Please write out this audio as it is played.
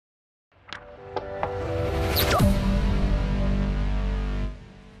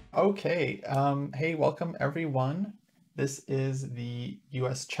Okay. Hey, welcome everyone. This is the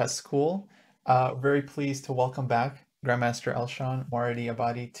US Chess School. Very pleased to welcome back Grandmaster Elshan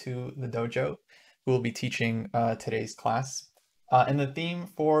Moradiabadi to the dojo, who will be teaching today's class. And the theme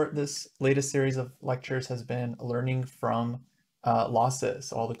for this latest series of lectures has been learning from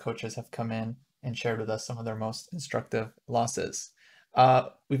losses. All the coaches have come in and shared with us some of their most instructive losses.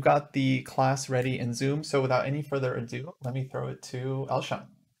 We've got the class ready in Zoom, so without any further ado, let me throw it to Elshan.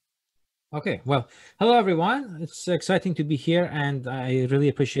 Okay, well, hello everyone. It's exciting to be here, and I really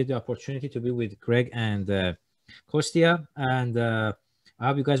appreciate the opportunity to be with Greg and Kostya, and I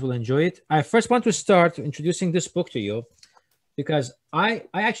hope you guys will enjoy it. I first want to start introducing this book to you because I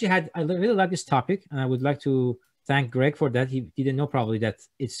really like this topic, and I would like to thank Greg for that. He didn't know probably that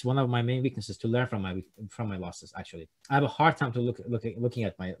it's one of my main weaknesses to learn from my losses. Actually, I have a hard time to looking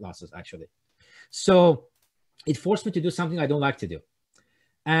at my losses actually, so it forced me to do something I don't like to do.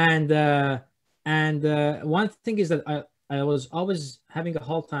 And one thing is that I was always having a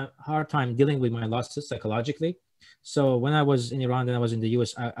hard time dealing with my losses psychologically. So when I was in Iran and I was in the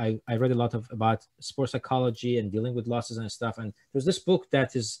US, I read a lot about sports psychology and dealing with losses and stuff. And there's this book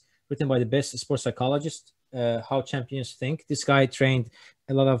that is written by the best sports psychologist, How Champions Think. This guy trained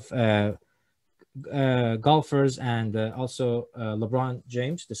a lot of golfers and also LeBron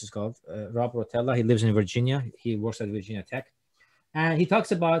James. This is called Rob Rotella. He lives in Virginia. He works at Virginia Tech. And he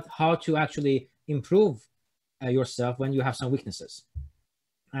talks about how to actually improve yourself when you have some weaknesses.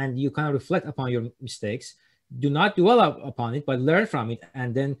 And you kind of reflect upon your mistakes. Do not dwell upon it, but learn from it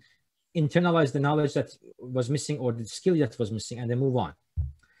and then internalize the knowledge that was missing or the skill that was missing and then move on.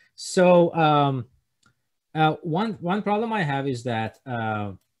 So one problem I have is that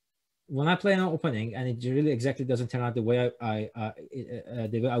when I play an opening and it really exactly doesn't turn out the way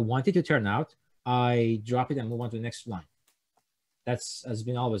the way I want it to turn out, I drop it and move on to the next line. That's has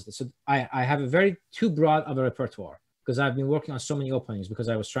been always. So I have a very too broad of a repertoire because I've been working on so many openings because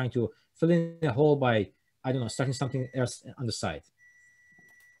I was trying to fill in a hole by, I don't know, starting something else on the side.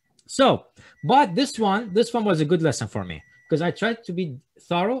 So, but this one was a good lesson for me because I tried to be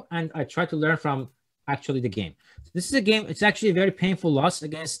thorough and I tried to learn from actually the game. This is a game. It's actually a very painful loss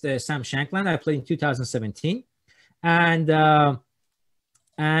against Sam Shankland. I played in 2017, and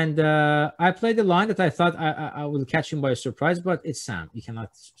I played the line that I thought I will catch him by surprise, but it's Sam. You cannot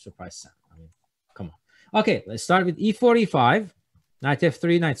surprise Sam. I mean, come on. Okay, let's start with e4, e5, knight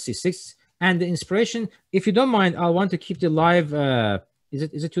f3, knight c6. And the inspiration, if you don't mind, I want to keep the live.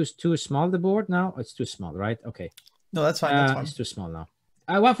 Is it too small, the board now? It's too small, right? Okay. No, that's fine. That's fine. It's too small now.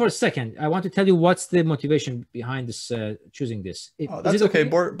 I want for a second. I want to tell you what's the motivation behind this choosing this. That's okay.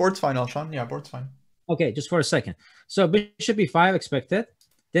 Board's fine, Elshan. Yeah, board's fine. Okay, just for a second. So bishop e5 expected.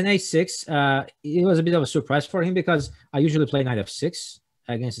 Then a6, it was a bit of a surprise for him because I usually play knight f6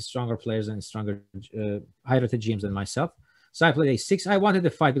 against stronger players and stronger, high-rated GMs than myself. So I played a6. I wanted to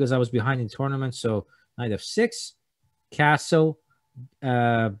fight because I was behind in the tournament. So knight f6, castle,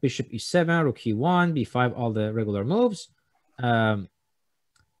 bishop e7, rook e1, b5, all the regular moves.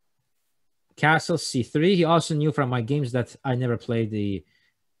 Castle c3. He also knew from my games that I never played the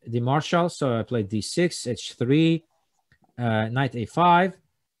marshal. So I played d6, h3, knight a5.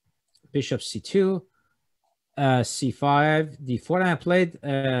 Bishop c2, c5, d4, and I played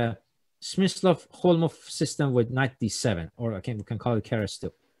Smyslov-Kholmov system with knight d7, or we can call it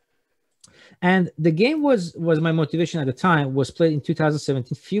Keres-2. And the game was my motivation at the time, was played in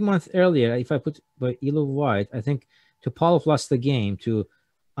 2017, a few months earlier. If I put by Elo White, I think Topalov lost the game to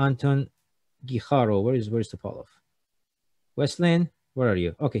Anton Gicharo. Where's Topalov? Westlane, where are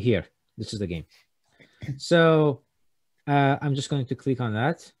you? Okay, here. This is the game. So I'm just going to click on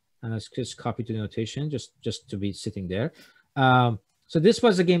that. And let's just copy to the notation, just to be sitting there. So this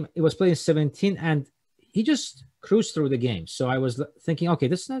was a game. It was played in 17, and he just cruised through the game. So I was thinking, okay,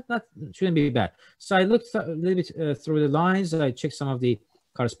 this shouldn't be bad. So I looked a little bit through the lines. I checked some of the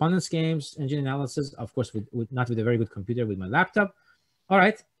correspondence games, engine analysis, of course, not with a very good computer, with my laptop. All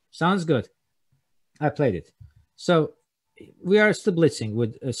right, sounds good. I played it. So we are still blitzing.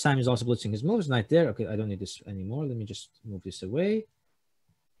 With Sam is also blitzing his moves. Knight there. Okay, I don't need this anymore. Let me just move this away.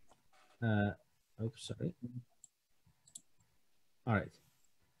 Oops, sorry. All right.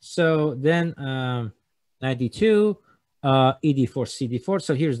 So then knight d2, ed4, cd4.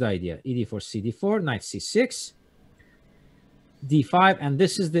 So here's the idea. ed4, cd4, knight c6, d5, and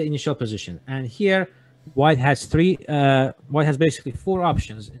this is the initial position. And here, white has basically four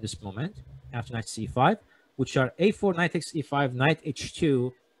options in this moment after knight c5, which are a4, knight takes e5, knight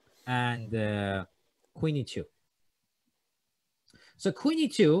h2, and queen e2. So queen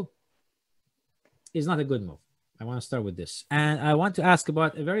e2 is not a good move. I want to start with this. And I want to ask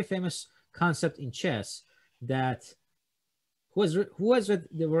about a very famous concept in chess that who has read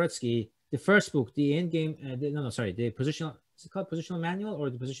the Dvoretsky, the first book, the end game, the positional, is it called positional manual or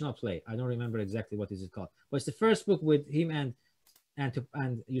the positional play? I don't remember exactly what is it called. But it's the first book with him and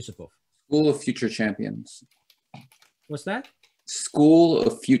Yusupov. School of Future Champions. What's that? School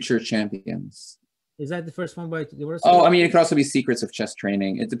of Future Champions. Is that the first one by Dvoretsky? Oh, I mean, it could also be Secrets of Chess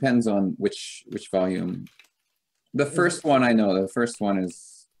Training. It depends on which volume. The first one I know. The first one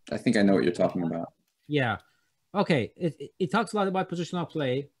is, I think I know what you're talking about. Yeah. Okay. It talks a lot about positional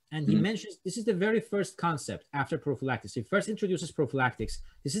play. And he mentions this is the very first concept after prophylactics. He first introduces prophylactics.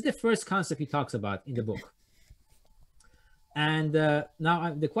 This is the first concept he talks about in the book. And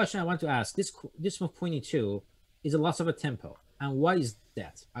now the question I want to ask, this move 22 is a loss of a tempo. And what is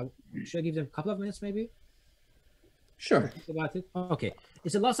that? Should I give them a couple of minutes maybe? Sure. Think about it. Okay.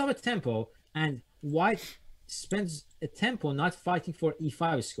 It's a loss of a tempo, and white spends a tempo not fighting for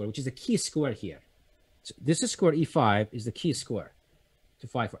e5 square, which is the key square here. So this is square e5 is the key square to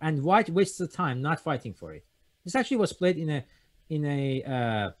fight for, and white wastes the time not fighting for it. This actually was played in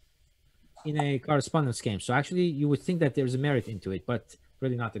a correspondence game, so actually you would think that there's a merit into it, but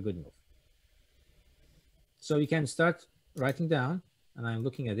really not a good move. So you can start writing down, and I'm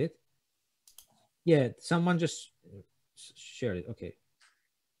looking at it. Yeah, someone just shared it. Okay.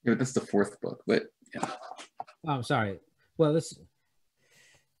 Yeah, that's the fourth book, but yeah. Oh, I'm sorry. Well, this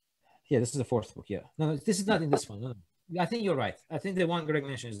is the fourth book. Yeah. No, this is not in this one. No. I think you're right. I think the one Greg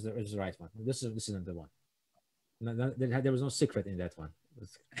mentioned is the right one. This isn't the one. No, there was no secret in that one.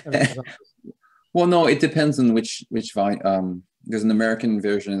 Well, no, it depends on which volume. There's an American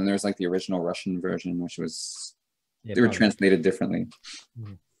version, and there's like the original Russian version, which was they were translated differently.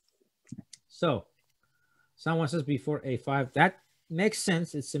 Mm-hmm. So, someone says before a5. That makes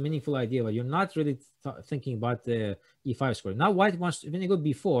sense. It's a meaningful idea, but you're not really thinking about the e5 square. Now, white wants when you go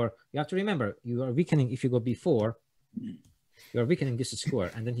before, you have to remember you are weakening. If you go before, you are weakening this square,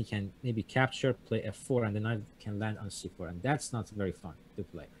 and then he can maybe capture, play f4, and the knight can land on c4, and that's not very fun to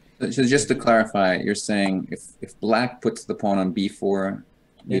play. So just to clarify, you're saying if black puts the pawn on b4,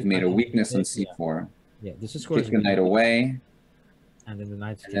 we've made a weakness on c4. Yeah, this is take the knight away, and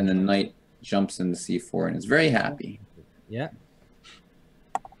then the knight jumps into c4 and is very happy. Yeah.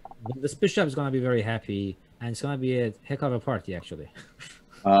 This bishop is going to be very happy, and it's going to be a heck of a party, actually.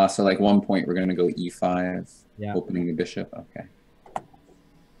 So like 1 point, we're going to go e5, opening the bishop.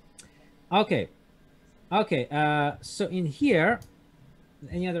 Okay. So in here,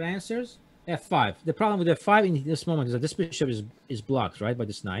 any other answers? f5. The problem with f5 in this moment is that this bishop is blocked, right, by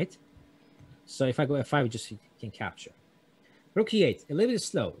this knight. So if I go f5, it just can capture. Rook e8, a little bit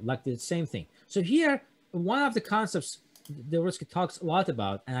slow, like the same thing. So here, one of the concepts Dvoretsky talks a lot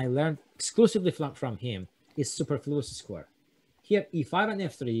about, and I learned exclusively from him, is superfluous square. Here, e5 and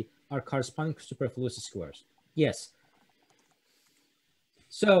f3 are corresponding superfluous squares. Yes.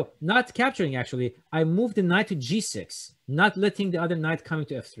 So not capturing, actually, I moved the knight to g6, not letting the other knight come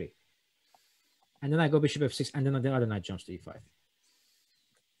into f3. And then I go bishop f6, and then the other knight jumps to e5.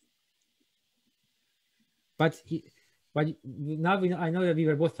 But now I know that we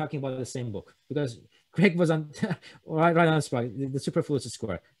were both talking about the same book, because Greg was on right on the spot, the superfluous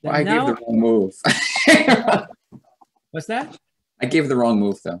square. Well, I gave the wrong move. What's that? I gave the wrong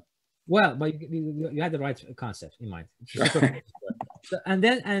move, though. Well, but you had the right concept in mind. Sure. So, and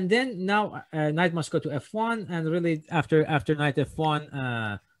then now knight must go to f1, and really after knight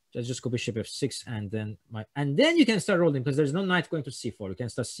f1, just go bishop f6, and then you can start rolling, because there's no knight going to c4. You can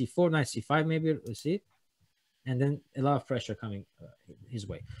start c4, knight c5, maybe, you see, and then a lot of pressure coming his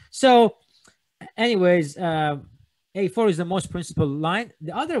way. So, anyways, a4 is the most principled line.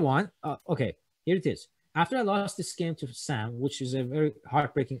 The other one, okay, here it is. After I lost this game to Sam, which is a very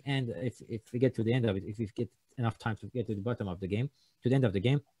heartbreaking end, if we get to the end of it, if we get enough time to get to the bottom of the game, to the end of the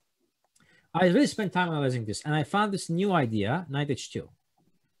game, I really spent time analyzing this, and I found this new idea, knight h2.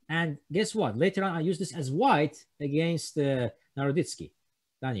 And guess what? Later on, I used this as white against Naroditsky,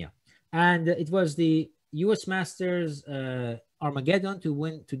 Dania. And it was the U.S. Masters Armageddon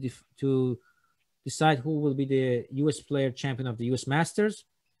to decide who will be the U.S. player champion of the U.S. Masters.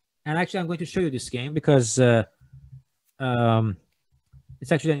 And actually, I'm going to show you this game because it's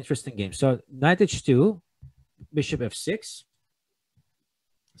actually an interesting game. So knight h2, bishop f6.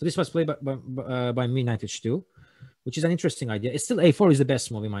 So this was played by me, knight h2, which is an interesting idea. It's still a4 is the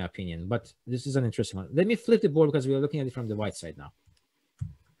best move in my opinion, but this is an interesting one. Let me flip the board because we are looking at it from the white side now.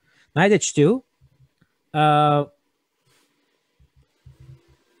 Knight h2.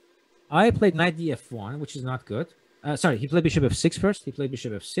 I played knight df1, which is not good. Sorry, he played bishop f6 first. He played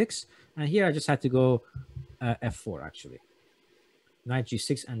bishop f6. And here I just had to go f4 actually. Knight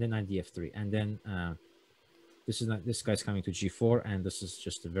g6 and then knight df3, and then this guy's coming to g4, and this is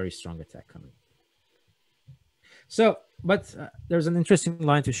just a very strong attack coming. So, but there's an interesting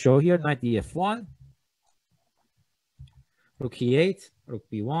line to show here. Knight df1, rook e8, rook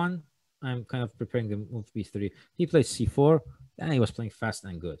b1. I'm kind of preparing the move b3. He plays c4, and he was playing fast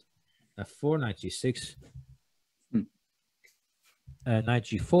and good. f4, knight g6, knight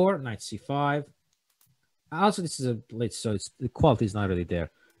g4, knight c5. Also, this is a late, so the quality is not really there.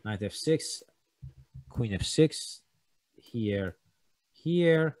 Knight f6, queen f6, here,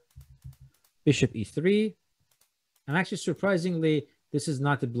 bishop e3. And actually, surprisingly, this is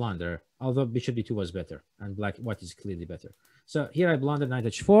not a blunder, although bishop d2 was better, and white is clearly better. So here I blundered knight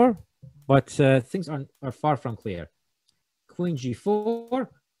h4, but things are far from clear. Queen g4.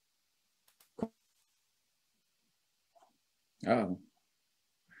 Oh, I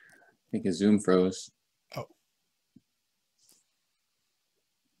think his Zoom froze. Oh.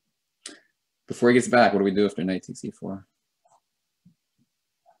 Before he gets back, what do we do after knight takes e4?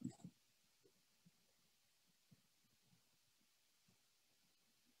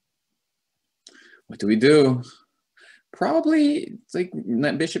 What do we do? Probably it's like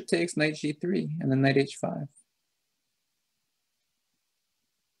bishop takes, knight g3, and then knight h5.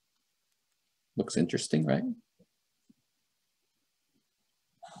 Looks interesting, right?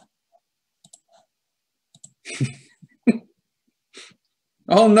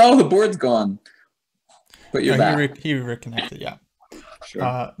 Oh no, the board's gone. But you're back. He reconnected, yeah.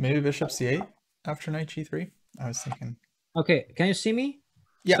 Sure. Maybe bishop c8 after knight g3. I was thinking. Okay, can you see me?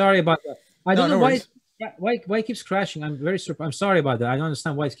 Yeah. Sorry about that. I don't know worries. why it keeps crashing. I'm very surprised. I'm sorry about that. I don't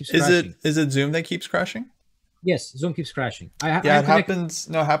understand why it keeps crashing. Is it Zoom that keeps crashing? Yes, Zoom keeps crashing. It happens.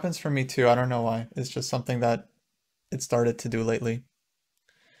 No, it happens for me too. I don't know why. It's just something that it started to do lately.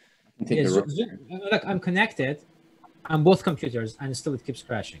 Yeah, Zoom, like I'm connected on both computers, and still it keeps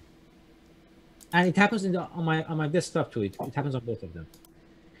crashing. And it happens on my desktop too. It happens on both of them.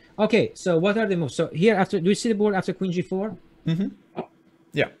 Okay, so what are the moves? So here, do you see the board after queen g4? Mm-hmm.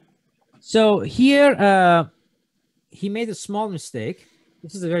 Yeah. So here, he made a small mistake.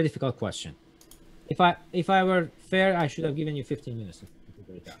 This is a very difficult question. If I were fair, I should have given you 15 minutes to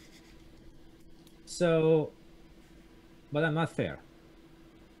figure it out. So, but I'm not fair.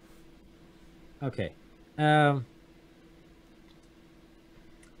 Okay.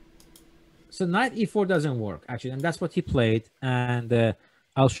 So knight e4 doesn't work actually, and that's what he played. And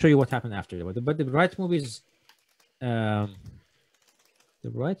I'll show you what happened after. But the right move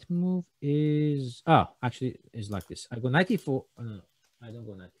is, actually is like this. I go knight e4. Oh, no, I don't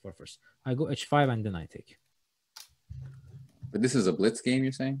go knight e4 first. I go h5 and then I take. But this is a blitz game,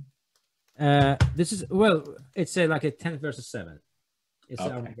 you're saying? This is, well, it's like a 10 versus 7. It's okay.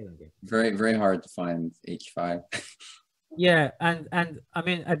 an Armageddon game. Very, very hard to find h5. Yeah, and I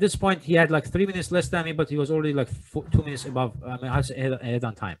mean, at this point, he had like 3 minutes less than me, but he was already like 2 minutes above. I mean, ahead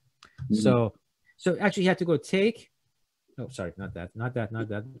on time. Mm-hmm. So actually, he had to go take. Oh, sorry, not that.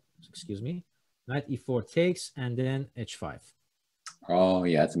 Excuse me. Knight e4 takes, and then h5. Oh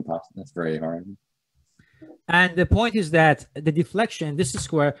yeah, it's impossible. That's very hard. And the point is that the deflection, this is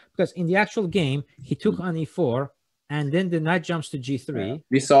square, because in the actual game, he took on e4, and then the knight jumps to g3. Yeah.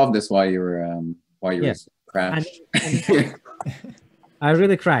 We solved this while you were crashed. I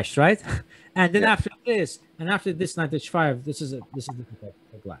really crashed, right? And then after this knight h5, this is difficult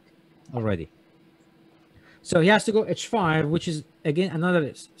for black already. So he has to go h5, which is again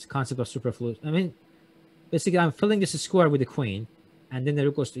another concept of superfluous. I mean, basically, I'm filling this square with the queen, and then the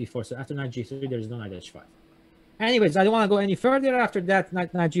rook goes to e4. So after knight g3, there is no knight h5. Anyways, I don't want to go any further. After that,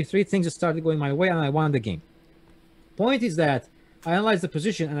 knight g3, things started going my way, and I won the game. Point is that I analyzed the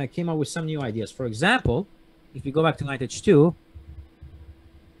position, and I came up with some new ideas. For example, if you go back to knight h2,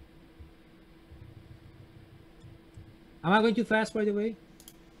 am I going too fast, by the way?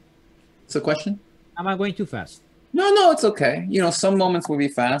 What's the question? Am I going too fast? No, it's okay. You know, some moments will be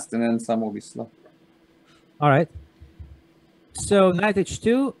fast, and then some will be slow. All right. So knight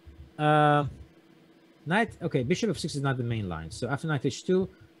h2, bishop f6 is not the main line. So after knight h2,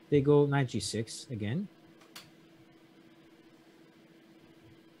 they go knight g6 again.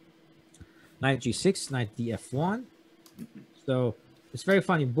 Knight g6, knight df1. So it's very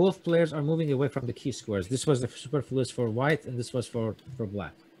funny. Both players are moving away from the key squares. This was the superfluous for white, and this was for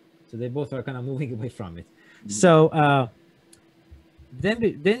black. So they both are kind of moving away from it. Mm-hmm. So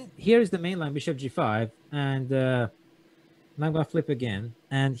then here is the main line, bishop g5, and I'm going to flip again.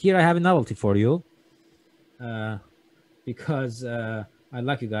 And here I have a novelty for you, because I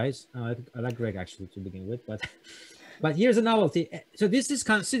like you guys. I like Greg actually to begin with, but here's a novelty. So this is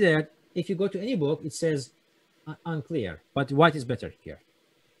considered. If you go to any book, it says unclear, but white is better here.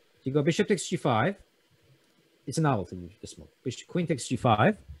 You go bishop takes g5. It's a novelty, this move. Bishop, queen takes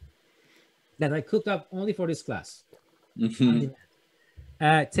g5. That I cooked up only for this class.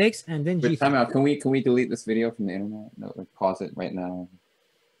 Takes and then But g3. time out. Can we delete this video from the internet? No, like pause it right now.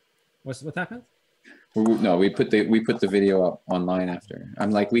 What happened? No, we put the video up online after.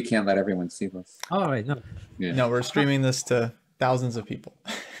 I'm like, we can't let everyone see this. All right, no. Yeah. No, we're streaming this to thousands of people.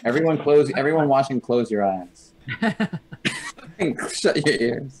 Everyone watching, close your eyes. Shut your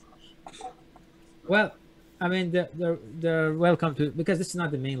ears. Well, I mean, they're welcome to, because this is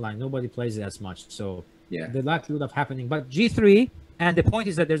not the main line. Nobody plays it as much, so Yeah. the likelihood of happening. But g3, and the point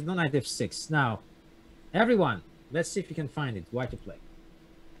is that there's no knight f6. Now, everyone, let's see if you can find it. Why to play?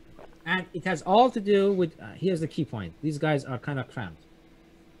 And it has all to do with, here's the key point. These guys are kind of cramped.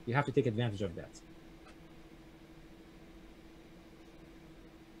 You have to take advantage of that.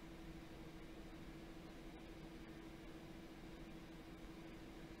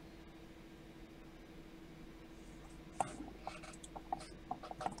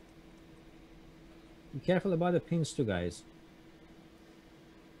 Be careful about the pins too, guys.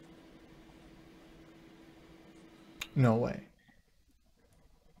 No way.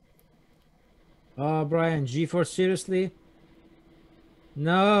 Oh, Brian, g4, seriously?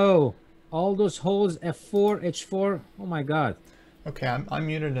 No. All those holes, f4, h4. Oh my God. Okay, I'm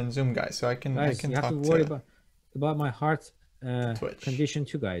muted in Zoom, guys, so I can Guys, you have talk to worry to about my heart Twitch. condition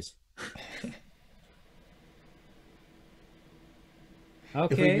too, guys.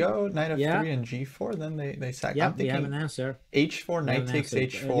 Okay. If we go knight f3 Yeah. and g4, then they sack. Yep, I'm we have thinking an answer. h4, We knight have an takes answer.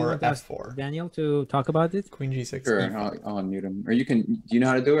 Do you h4, want to ask f4, Daniel to talk about it? queen g6, Sure, e5. I'll unmute him. Or you can. Do you know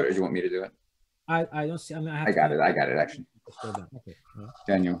how to do it, or do you want me to do it? I don't see. I mean, I have I to got it. I got it actually. Okay.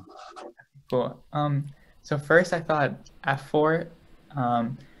 Daniel. Cool. So first I thought f4,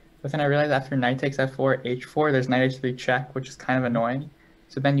 but then I realized after knight takes f4, h4, there's knight h3 check, which is kind of annoying.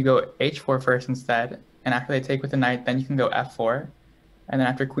 So then you go h4 first instead, and after they take with the knight, then you can go f4, and then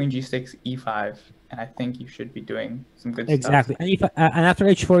after queen g6, e5, and I think you should be doing some good Exactly. stuff. And if and after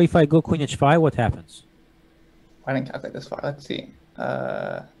h4, if I go queen h5, what happens? I didn't calculate this far. Let's see.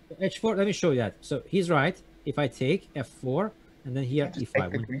 h4. Let me show you that. So he's right. If I take f4 and then here Just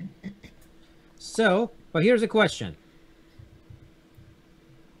take the e5. queen. So, but here's the question.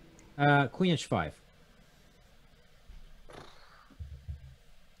 Queen h5.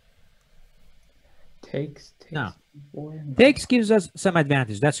 Takes. Now, e4. Takes gives us some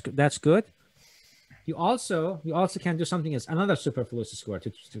advantage. That's good. You also can do something else. Another superfluous square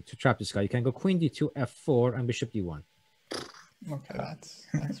to trap this guy. You can go queen d2, f4, and bishop d1. Okay,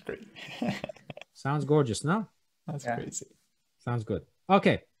 that's great. Sounds gorgeous, no? That's Yeah. crazy. Sounds good.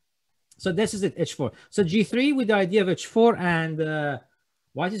 Okay. So this is it, h4. So g3 with the idea of h4, and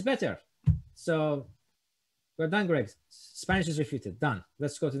white is better. So we're done, Greg. Spanish is refuted. Done.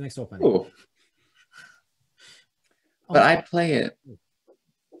 Let's go to the next opening. Cool. But I play it.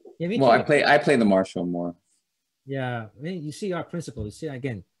 Yeah, me Well, too. I play the Marshall more. Yeah, I mean, you see our principal. You see,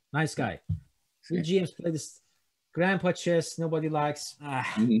 again, nice guy. We Yeah. GMs play this grandpa chess nobody likes.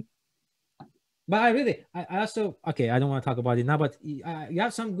 Mhm. But I also, okay, I don't want to talk about it now, but you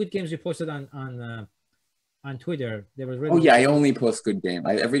have some good games you posted on Twitter. There was really Oh yeah, I only post good game.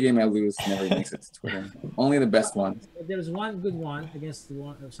 Every game I lose never makes it to Twitter. Only the best ones. There's one good one against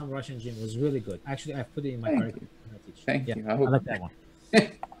some Russian gym. It was really good. Actually, I've put it in my Thank curriculum. Thank Yeah, you. I like that one.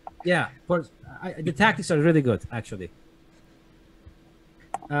 Yeah, the tactics are really good, actually.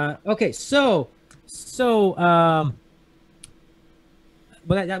 Okay,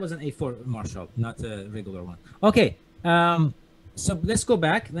 but that was an A4 Marshall, not a regular one. Okay, so let's go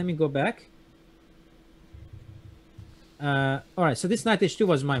back. Let me go back. All right, so this knight h2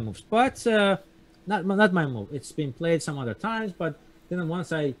 was my move, but not my move. It's been played some other times, but then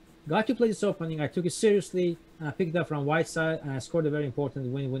once I got to play this opening, I took it seriously, and I picked up from white side, and I scored a very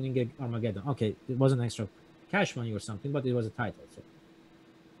important win, winning Armageddon. Okay, it wasn't extra cash money or something, but it was a title. So.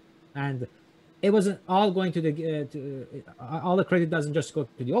 And it wasn't all going to the all the credit doesn't just go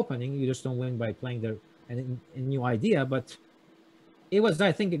to the opening. You just don't win by playing a new idea, but it was,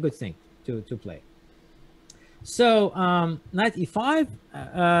 I think, a good thing to play. So knight e5.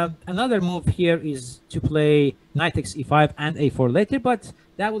 Another move here is to play knight takes e5 and a4 later, but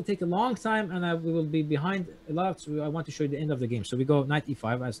that will take a long time, and we will be behind a lot. So I want to show you the end of the game. So we go knight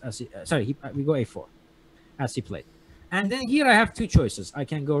e5 we go a4 as he played. And then here I have two choices. I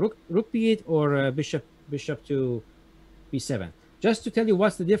can go rook b8 or bishop to b7. Just to tell you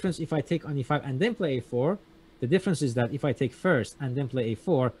what's the difference if I take on e5 and then play a4. The difference is that if I take first and then play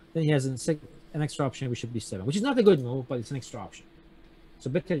a4, then he has an extra option, bishop b7, which is not a good move, but it's an extra option. So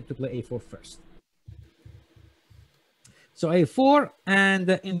better to play a4 first. So a4, and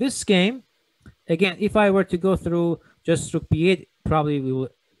in this game, again, if I were to go through just rook b8, probably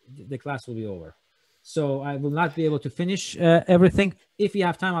the class will be over. So I will not be able to finish everything. If you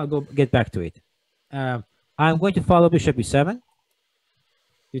have time, I'll go get back to it. I'm going to follow bishop b7,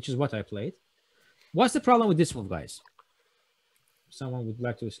 which is what I played. What's the problem with this move, guys? Someone would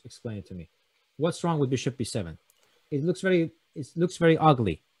like to explain it to me. What's wrong with bishop b7? It looks very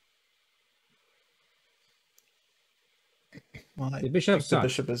ugly. Well, The bishop the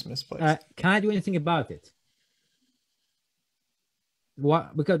bishop is misplaced. Can I do anything about it?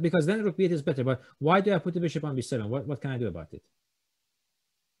 What? Because then rook b8 is better. But why do I put the bishop on b7? What can I do about it?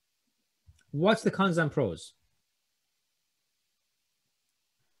 What's the cons and pros?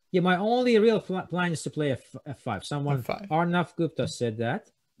 Yeah, my only real plan is to play f5. Someone, F5. Arnav Gupta said that.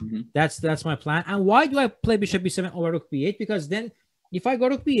 Mhm. That's my plan. And why do I play bishop b7 over rook b8? Because then if I go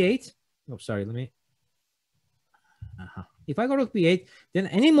rook b8, oh, sorry, let me. If I go rook b8, then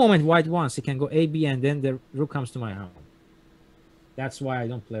any moment white wants, it can go a, b, and then the rook comes to my home. That's why I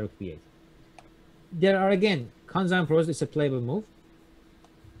don't play rook b8. There are, again, cons and pros. It's a playable move.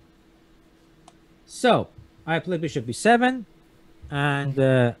 So I play bishop b7,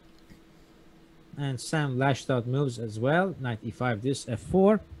 and Sam lashed out moves as well. Knight e5, this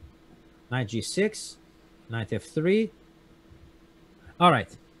f4, knight g6, knight f3. All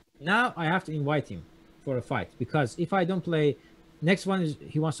right, now I have to invite him for a fight, because if I don't play, next one is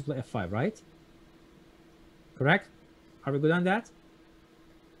he wants to play f5, right? Correct? Are we good on that?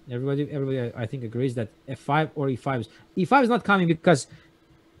 Everybody, I think, agrees that f5 or e5 is not coming, because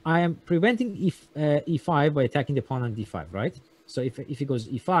I am preventing e5 by attacking the pawn on d5, right? So if he goes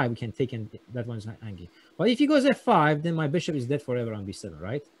e5, we can take in that one's hanging. But if he goes f5, then my bishop is dead forever on b7,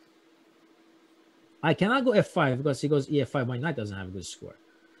 right? I cannot go f5 because he goes e5. My knight doesn't have a good score.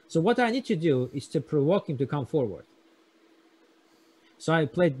 So what I need to do is to provoke him to come forward. So I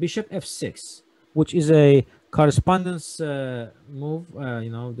played bishop f6, which is a correspondence move.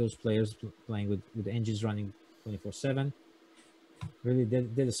 You know, those players playing with the engines running 24/7. Really,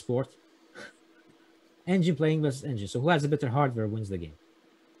 they're the sport. Engine playing versus engine. So who has a better hardware wins the game.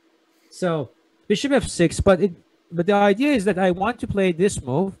 So bishop f6, but the idea is that I want to play this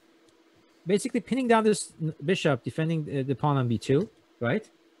move, basically pinning down this bishop, defending the pawn on b2, right?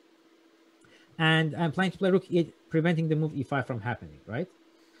 And I'm planning to play rook e8, preventing the move e5 from happening, right?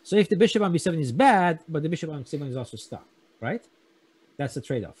 So if the bishop on b7 is bad, but the bishop on c7 is also stuck, right? That's the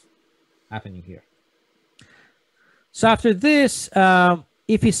trade-off happening here. So after this,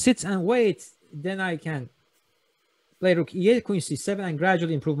 if he sits and waits, then I can play rook e8, queen c7, and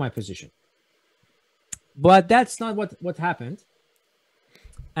gradually improve my position. But that's not what happened.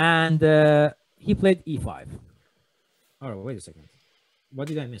 And he played e5. All right, wait a second. What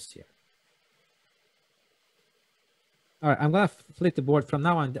did I miss here? All right, I'm going to flip the board from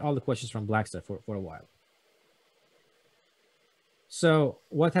now on, all the questions from Blackstar for a while. So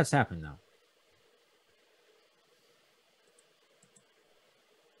what has happened now?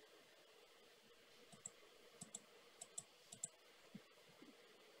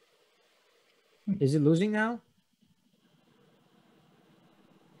 Is it losing now?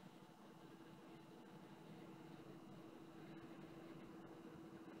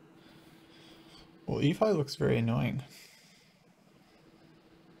 Well, e5 looks very annoying.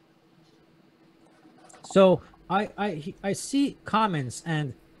 So I see comments,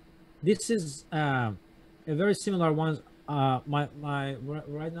 and this is a very similar one.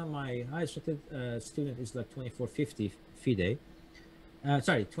 Right now my highest rated student is like 2450 FIDE.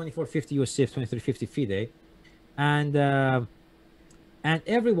 Sorry, 2450 USCF, 2350 FIDE, and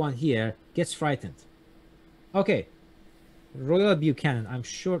everyone here gets frightened. Okay, Royal Buchanan, I'm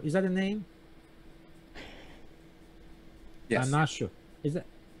sure, is that a name? Yes. I'm not sure. Is that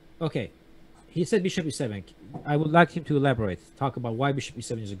okay? He said bishop e7. I would like him to elaborate, talk about why bishop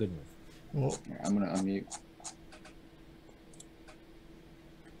e7 is a good move. Well, Here, I'm gonna unmute.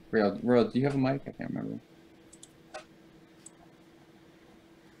 Royal, do you have a mic? I can't remember.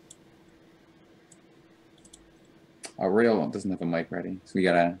 Royal doesn't have a mic ready, so we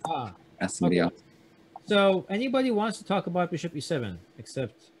gotta ask somebody okay. else. So anybody wants to talk about bishop e7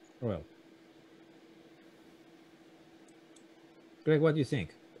 except Royal? Greg, what do you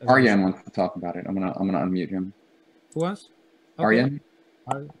think? Aryan wants to talk about it. I'm gonna unmute him. Who wants? Okay. Aryan?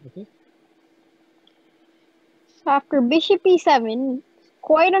 Okay. So after bishop e7,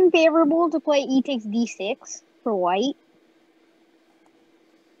 quite unfavorable to play e takes d6 for white.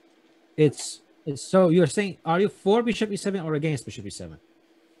 It's so you're saying, are you for bishop e7 or against bishop e7?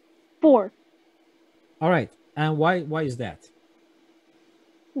 4. All right. And why is that?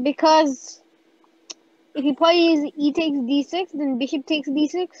 Because If he plays e takes d6, then bishop takes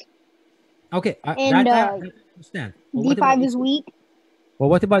d6, Okay, and that I understand. Well, what about d5 is weak. well,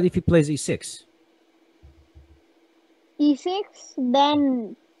 what about if he plays e6? E6,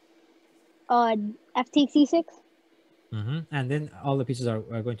 then f takes e6. And then all the pieces are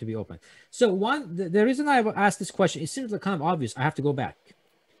going to be open. So the reason I asked this question, it seems like kind of obvious. I have to go back.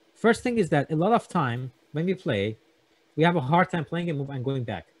 First thing is that a lot of time when we play, we have a hard time playing a move and going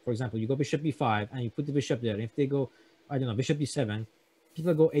back. For example, you go bishop b5 and you put the bishop there. If they go, I don't know, bishop b7,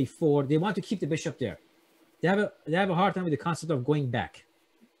 people go a4. They want to keep the bishop there. They have a hard time with the concept of going back.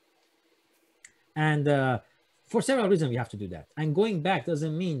 And for several reasons, we have to do that. And going back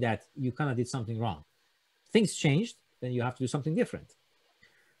doesn't mean that you kind of did something wrong. Things changed, then you have to do something different.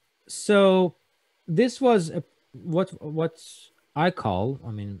 So this was what I call,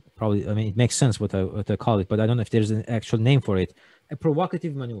 it makes sense what I call it, but I don't know if there's an actual name for it, a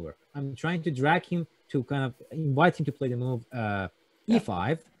provocative maneuver. I'm trying to drag him to kind of invite him to play the move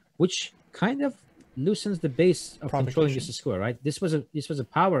e5, which kind of loosens the base of controlling this square, right? This was a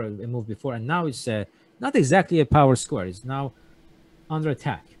power move before, and now it's not exactly a power square. It's now under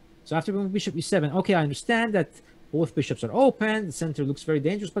attack. So after moving bishop e7, okay, I understand that both bishops are open, the center looks very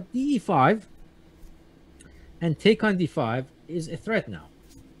dangerous, but d5 and take on d5 is a threat now.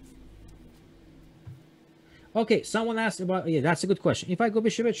 Okay, someone asked about, yeah, that's a good question. If I go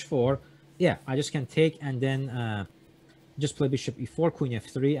bishop h4, yeah, I just can take and then just play bishop e4, queen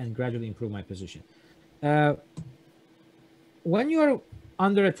f3, and gradually improve my position. When you're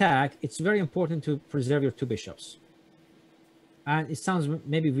under attack, it's very important to preserve your two bishops. And it sounds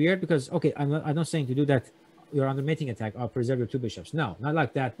maybe weird because, okay, I'm not saying to do that. You're under mating attack, I'll preserve your two bishops. No, not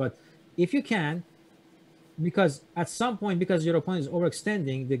like that. But if you can, because at some point, because your opponent is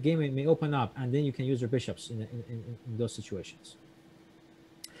overextending, the game may open up, and then you can use your bishops in those situations.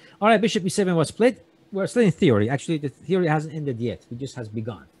 All right, bishop e7 was split. We're still in theory. Actually, the theory hasn't ended yet. It just has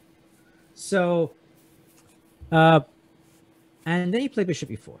begun. So, and then you play bishop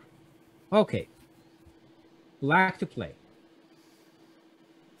e4. Okay. Black to play.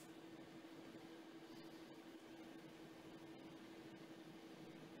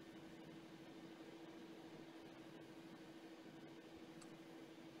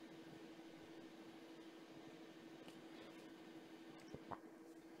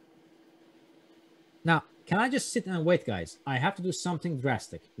 Now, can I just sit and wait, guys? I have to do something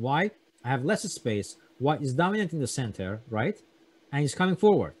drastic. Why? I have less space. White is dominant in the center, right? And he's coming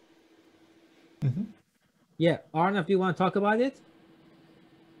forward. Yeah, Arnav, do you want to talk about it?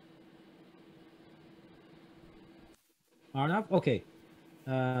 Arnav? Okay.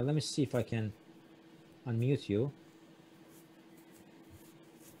 Let me see if I can unmute you.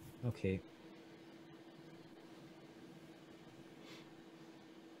 Okay.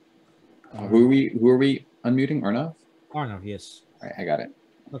 Who are we unmuting? Arnav? Arnav, yes. All right, I got it.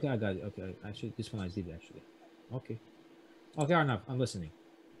 Okay, I got it. Okay, actually, this one I did actually. Okay. Okay, Arnav, I'm listening.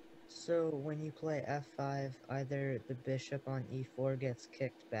 So when you play f5, either the bishop on e4 gets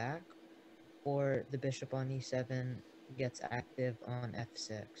kicked back, or the bishop on e7 gets active on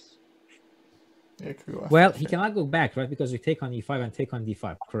f6. Well, he cannot go back, right? Because you take on e5 and take on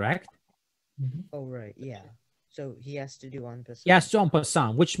d5, correct? Oh, right, yeah. So he has to do en passant. He has to en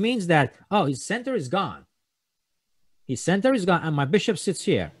passant, which means that, oh, his center is gone. His center is gone, and my bishop sits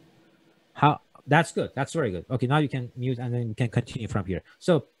here. How? That's good. That's very good. Okay, now you can mute, and then you can continue from here.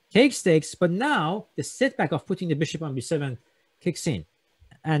 So takes, but now the setback of putting the bishop on b7 kicks in.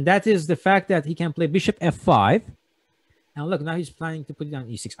 And that is the fact that he can play bishop f5. And look, now he's planning to put it on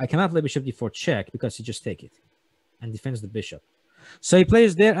e6. I cannot play bishop d4 check because he just take it and defends the bishop. So he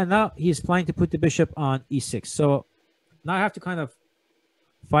plays there, and now he's planning to put the bishop on e6. So now I have to kind of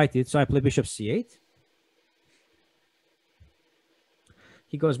fight it. So I play bishop c8.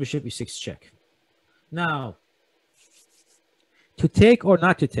 He goes bishop e6 check. Now, to take or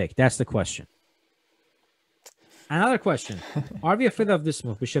not to take, that's the question. Another question. Are we afraid of this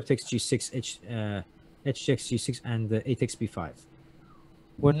move? Bishop takes g6, h takes g6, and a takes b5.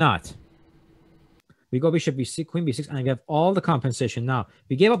 We're not. We go bishop b6, queen b6, and we have all the compensation. Now,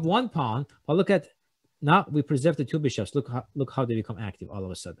 we gave up one pawn, but look at, now we preserve the two bishops. Look how they become active all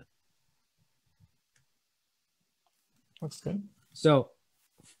of a sudden. Looks good. So,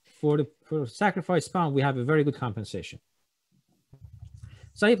 for sacrifice pawn, we have a very good compensation.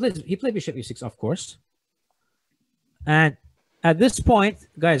 So he played bishop e6, of course. And at this point,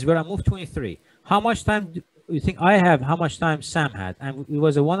 guys, we're on move 23. How much time do you think I have? How much time Sam had? And it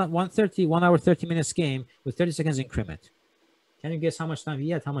was a 1 hour 30 minutes game with 30 seconds increment. Can you guess how much time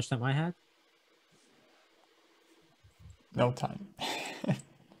he had? How much time I had? No time.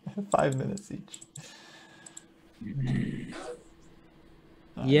 5 minutes each. I have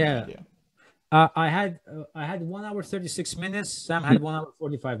no Yeah. idea. I had 1 hour 36 minutes. Sam had 1 hour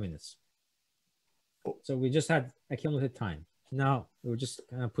 45 minutes. So we just had accumulated time. Now we're just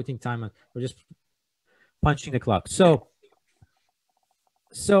kind of putting time on. We're just punching the clock. So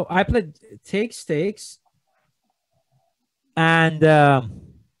I played take stakes, and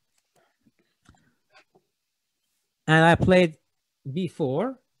I played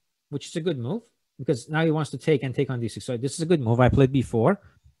b4, which is a good move because now he wants to take and take on d6. So this is a good move. I played b4.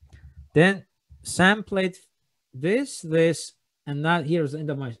 Then Sam played this, and now here's the end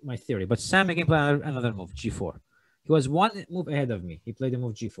of my theory. But Sam again played another move, g4. He was 1 move ahead of me. He played the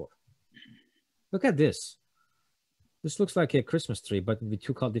move g4. Look at this. This looks like a Christmas tree, but with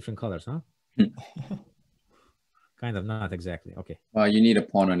two different colors, huh? Kind of, not exactly. Okay. You need a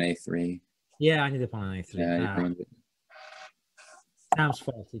pawn on a3. Yeah, I need a pawn on a3. Yeah, you ruined it. Sam's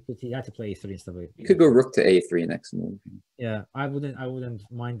fault. He had to play a3 instead of. You could go rook to a3 next move. Yeah, I wouldn't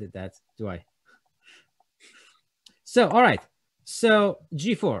mind that, do I? So, all right. So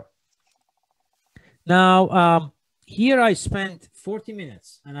g4. Now, here I spent 40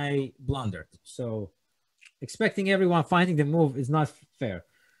 minutes and I blundered. So expecting everyone finding the move is not fair.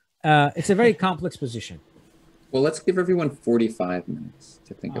 It's a very complex position. Well, let's give everyone 45 minutes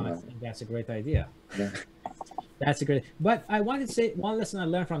to think about it. That's a great idea. Yeah. That's a great. But I want to say one lesson I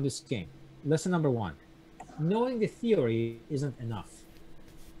learned from this game. Lesson number 1. Knowing the theory isn't enough.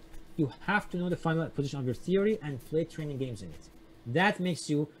 You have to know the final position of your theory and play training games in it. That makes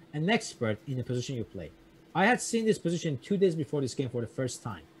you an expert in the position you play. I had seen this position 2 days before this game for the first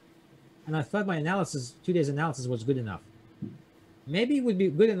time. And I thought my analysis, 2 days analysis, was good enough. Maybe it would be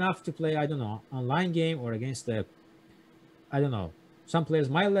good enough to play, I don't know, online game or against I don't know, some players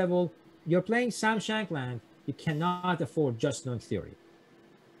my level. You're playing Sam Shankland. You cannot afford just knowing theory.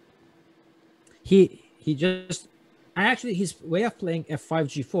 He just, actually his way of playing f5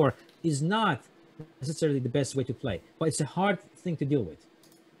 g4 is not necessarily the best way to play, but it's a hard thing to deal with.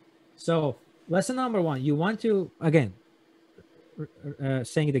 So lesson number 1, you want to, again,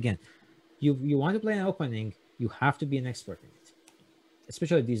 saying it again, you want to play an opening, you have to be an expert in it,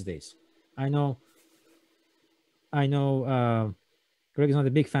 especially these days. I know Greg is not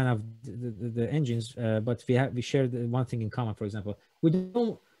a big fan of the engines, but we share the one thing in common. For example, we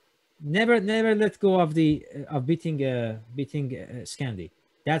don't never let go of beating Scandi.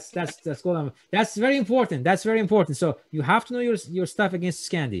 That's that's very important. That's very important. So you have to know your stuff against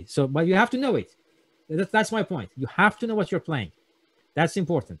Scandi. So, but you have to know it. That's my point. You have to know what you're playing. That's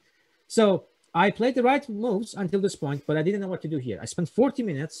important. So I played the right moves until this point, but I didn't know what to do here. I spent 40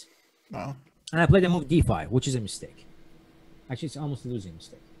 minutes. Wow. And I played the move d5, which is a mistake. Actually, it's almost a losing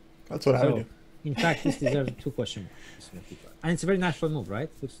mistake. That's what I would do. In fact, this deserves 2 question marks. And it's a very natural move, right?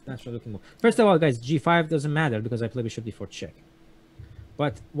 It's a natural looking move. First of all, guys, g5 doesn't matter because I play bishop d4 check.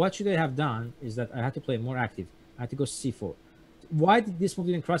 But what should I have done is that I had to play more active. I had to go c4. Why did this move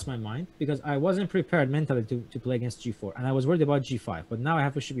didn't cross my mind? Because I wasn't prepared mentally to play against g4. And I was worried about g5. But now I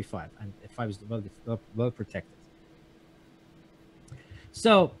have bishop e5. And f5 is well protected.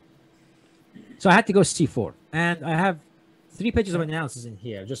 So I had to go c4. And I have 3 pages of analysis in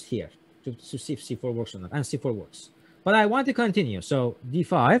here, just here, to see if c4 works or not. And c4 works. But I want to continue. So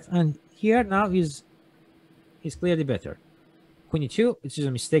d5. And here now he's clearly better. Queen e2, which is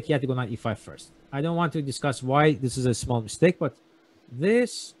a mistake. He had to go knight e5 first. I don't want to discuss why this is a small mistake, but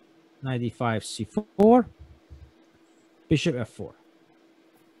this, knight e5, c4, bishop f4.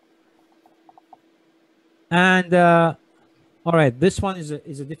 And all right, this one is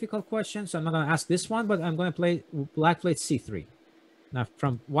a difficult question, so I'm not going to ask this one, but I'm going to play black plate c3. Now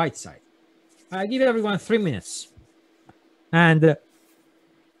from white side, I give everyone 3 minutes, and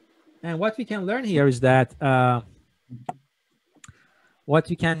what we can learn here is that what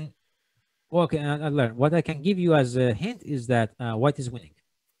we can. Okay, I learned. What I can give you as a hint is that white is winning.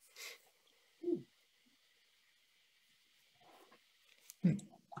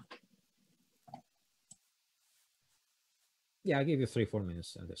 Yeah, I'll give you 3-4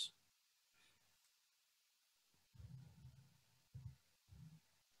 minutes on this.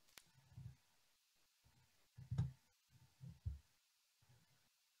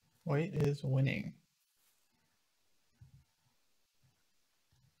 White is winning.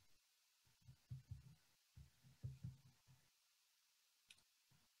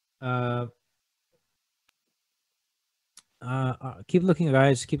 Keep looking,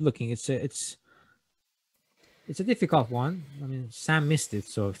 guys. Keep looking. It's a difficult one. I mean, Sam missed it,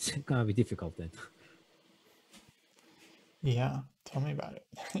 so it's gonna be difficult then. Yeah, tell me about it.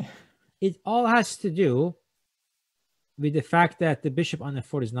 It all has to do with the fact that the bishop on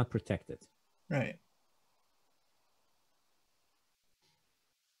f4 is not protected. Right.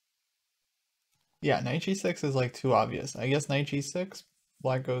 Yeah, knight g6 is like too obvious. I guess knight g6,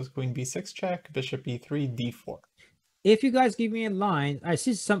 black goes queen b6 check, bishop e3, d4. If you guys give me a line, I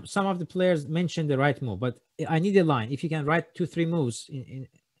see some of the players mentioned the right move, but I need a line. If you can write 2-3 moves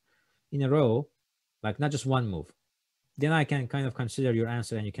in a row, like not just one move, then I can kind of consider your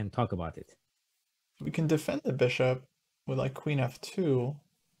answer and you can talk about it. We can defend the bishop with like queen f2.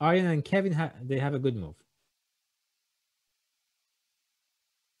 Aryan and Kevin, they have a good move.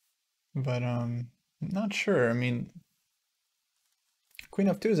 But I'm not sure. I mean, queen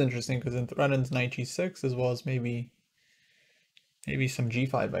f2 is interesting because it threatens knight g6 as well as maybe some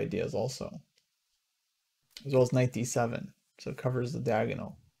g5 ideas also, as well as knight d7, so it covers the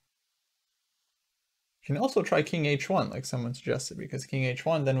diagonal. You can also try king h1 like someone suggested, because king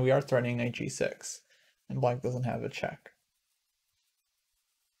h1, then we are threatening knight g6 and black doesn't have a check.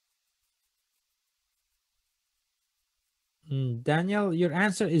 Daniel, your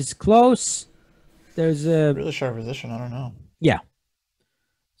answer is close. There's a really sharp position. I don't know. Yeah.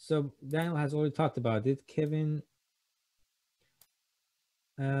 So Daniel has already talked about it. Kevin,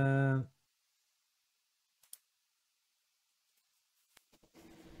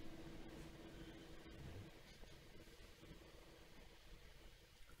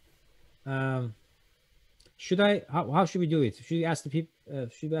 should I? How should we do it? Should we ask the people?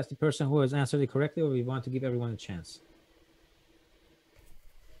 Should we ask the person who has answered it correctly, or we want to give everyone a chance?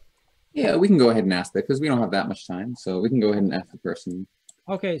 Yeah, we can go ahead and ask that because we don't have that much time. So we can go ahead and ask the person.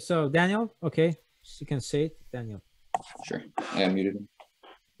 Okay, so Daniel, okay, so you can say it, Daniel. Sure. Yeah, I muted him.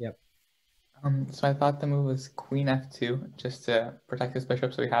 Yep. So I thought the move was queen f2 just to protect this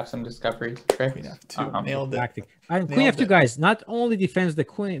bishop, so we have some discovery tricks. Queen f2, nailed it. And queen f2, guys, not only defends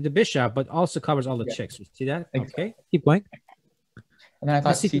the bishop, but also covers all the checks. You see that? Exactly. Okay, keep going. And then I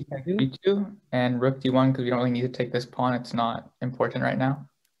thought c check b2 and rook d1 because we don't really need to take this pawn. It's not important right now.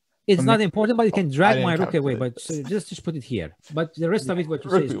 It's not important, but you can drag my rook away. But so just put it here. But the rest of it, what you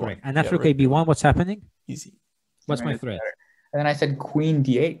say is correct. And after rook b1, what's happening? Easy. What's my threat? And then I said queen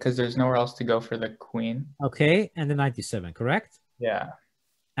d8 because there's nowhere else to go for the queen. Okay, and then knight d7, correct? Yeah.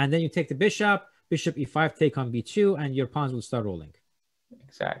 And then you take the bishop, bishop e5, take on b2, and your pawns will start rolling.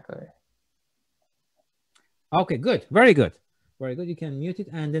 Exactly. Okay, good. Very good. Very good. You can mute it.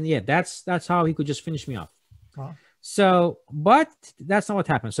 And then, yeah, that's how he could just finish me off. Wow. So, but that's not what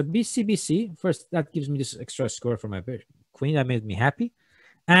happened. So BC, first, that gives me this extra score for my queen. That made me happy.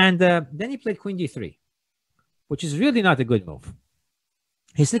 And then he played queen d3, which is really not a good move.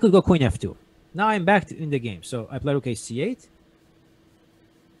 He still could go queen f2. Now I'm back in the game. So I play rook c8.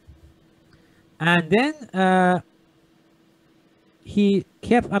 And then he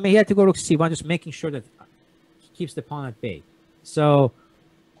had to go rook c1, just making sure that he keeps the pawn at bay. So,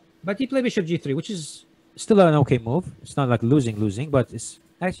 but he played bishop g3, which is still an okay move. It's not like losing, but it's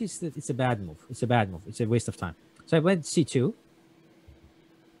actually it's a bad move. It's a bad move. It's a waste of time. So I went c2.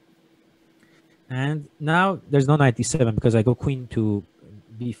 And now there's no knight d7 because I go queen to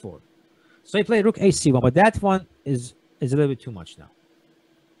b4. So I play rook ac1, but that one is a little bit too much now.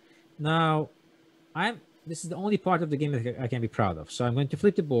 Now, this is the only part of the game that I can be proud of. So I'm going to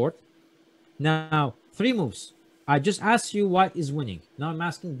flip the board. Now, 3 moves. I just asked you what is winning. Now I'm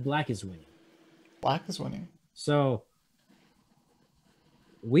asking black is winning. Black is winning. So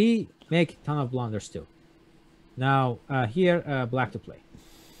we make a ton of blunders too. Now here, black to play.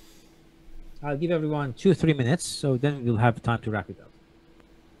 I'll give everyone 2-3 minutes, so then we'll have time to wrap it up.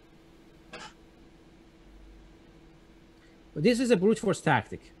 But this is a brute force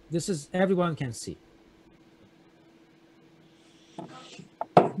tactic. This is everyone can see.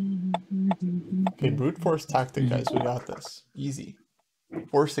 Okay, brute force tactic, guys. We got this. Easy.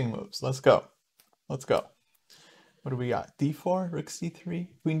 Forcing moves. Let's go. Let's go. What do we got? d4, rook c3,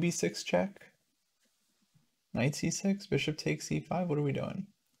 queen b6 check, knight c6, bishop takes c5. What are we doing?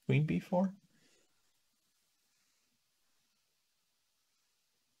 Queen b4?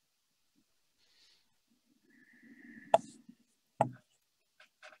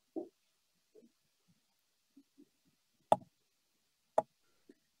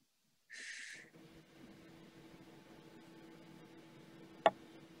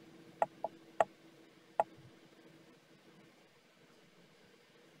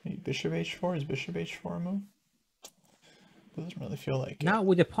 Bishop h4? Is bishop h4 a move? Doesn't really feel like it. Now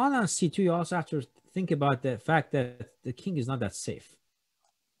with the pawn on c2, you also have to think about the fact that the king is not that safe.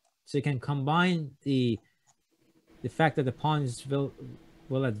 So you can combine the fact that the pawn is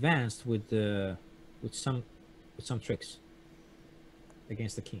well advanced with some tricks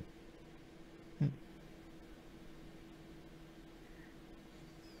against the king.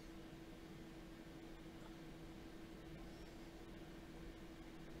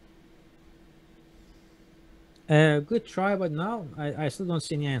 Good try, but no, I still don't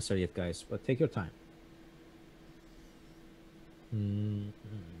see any answer yet, guys. But take your time.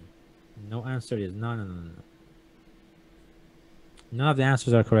 No answer is no. None of the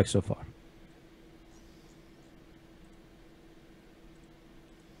answers are correct so far.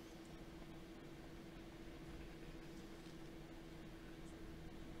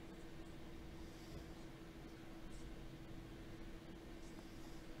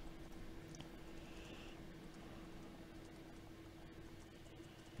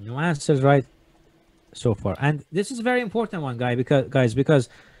 No answers right so far, and this is a very important one, because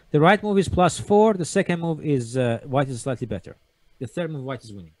the right move is +4. The second move is white is slightly better. The third move, white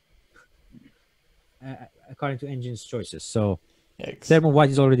is winning, according to engine's choices. So Yikes. third move,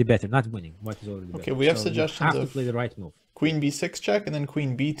 white is already better, not winning. White is already better. Okay, we have So suggestions you have to of play the right move. Queen b6 check and then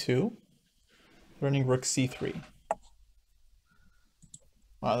Queen b2, running Rook c3.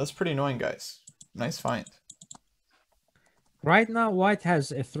 Wow, that's pretty annoying, guys. Nice find. Right now, white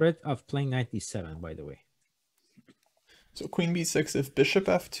has a threat of playing knight d7, by the way. So Queen b6 if bishop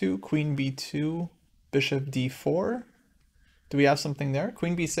f2, Queen b2, bishop d4. Do we have something there?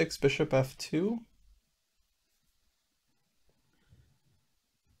 Queen b6, bishop f2.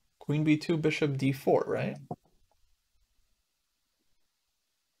 Queen b2, bishop d4, right?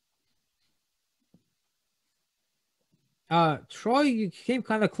 Troy, you came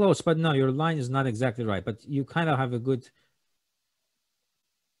kind of close, but no, your line is not exactly right. But you kind of have a good.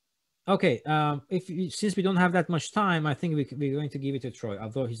 Okay, since we don't have that much time, I think we're going to give it to Troy.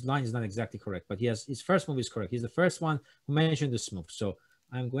 Although his line is not exactly correct, but his first move is correct. He's the first one who mentioned this move. So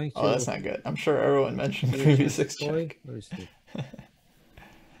I'm going to. Oh, that's not good. I'm sure everyone mentioned Queen b6 Troy, check. where is he?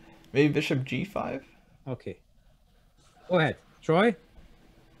 Maybe bishop g5. Okay. Go ahead, Troy.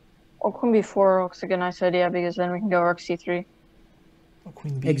 Or Queen b4 looks like a nice idea because then we can go Rook c3. Oh,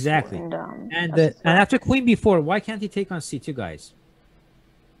 Queen b4. Exactly. And And after Queen b4, why can't he take on c2, guys?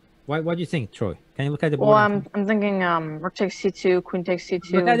 What do you think, Troy? Can you look at the board? well, I'm thinking Rook takes c2, Queen takes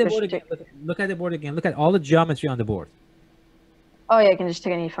c2. Look at the board bishop again. Look at the board again. Look at all the geometry on the board. Oh yeah, I can just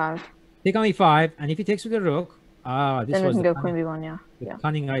take an e5. Take on e5, and if he takes with the rook, this Then we was can the go Queen b1. Yeah. Yeah.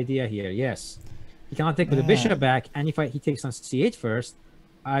 cunning idea here. Yes, he cannot take with the bishop back, and if he takes on c8 first,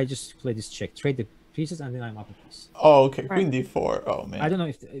 I just play this check, trade the pieces, and then I'm up a piece. Oh, okay. Queen d4. Oh, man. I don't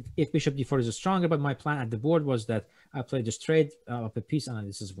know if bishop d4 is stronger, but my plan at the board was that I play this trade up a piece, and then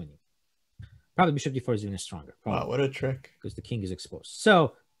this is winning. Probably bishop d4 is even stronger. Probably, Wow, what a trick. because the king is exposed.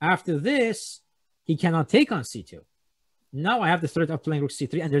 So after this, he cannot take on c2. Now I have the threat of playing rook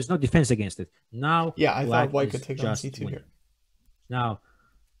c3, and there's no defense against it. Now, Yeah, I thought white is could take on just c2 winning. here. Now,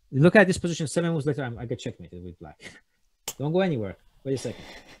 look at this position. 7 moves later, I get checkmated with black. Don't go anywhere. Wait a second.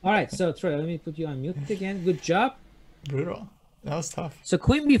 All right, so Troy, let me put you on mute again. Good job. Brutal. That was tough. So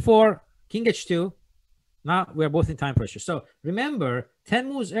queen b4, king h2. Now we're both in time pressure. So remember, 10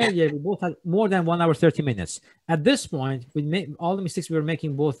 moves earlier, we both had more than 1 hour, 30 minutes. At this point, we made all the mistakes we were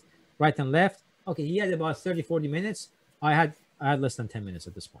making both right and left. Okay, he had about 30, 40 minutes. I had less than 10 minutes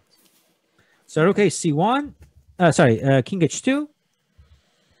at this point. So rook c1, king h2,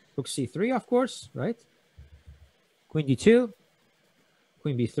 rook c3, of course, right? Queen d2,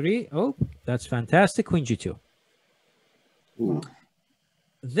 queen b3. Oh, that's fantastic. Queen g2. Ooh.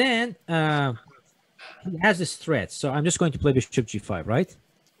 Then he has this threat. So I'm just going to play bishop g5, right?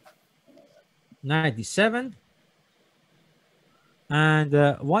 Knight d7. And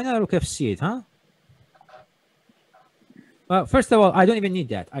why not rook f8, huh? Well, first of all, I don't even need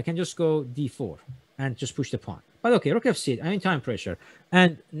that. I can just go d4 and just push the pawn. But okay, rook f8. I'm in time pressure.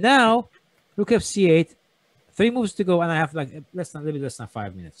 And now, rook f8. 3 moves to go, and I have like a little bit less than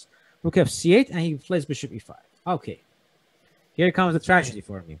 5 minutes. Rook f8, and he plays bishop e5. Okay. Here comes the tragedy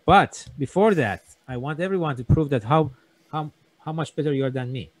for me. But before that, I want everyone to prove that how much better you are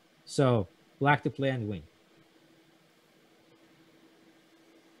than me. So, black to play and win.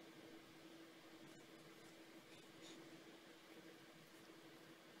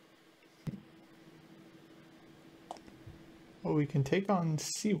 Well, we can take on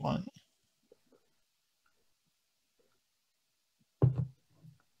c1.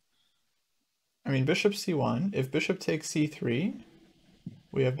 I mean, bishop c1. If bishop takes c3,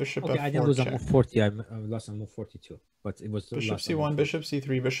 we have bishop Okay, f4 I didn't lose check. on move 40. I lost on move 42. But it was Bishop lost on c1, move bishop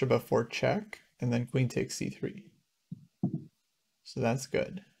c3, bishop f4 check, and then queen takes c3. So that's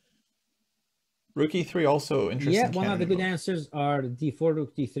good. Rook e3 also interesting. Yeah, one of the candidate good move. answers are d4,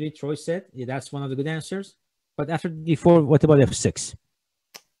 rook d3. Troy said, yeah, that's one of the good answers. But after d4, what about f6?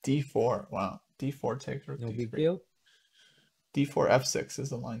 d4. Wow. d4 takes rook No d3. big deal. d4 f6 is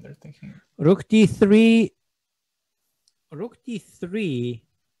the line they're thinking. Rook d3. Rook d3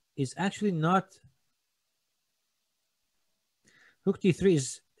 is actually not Rook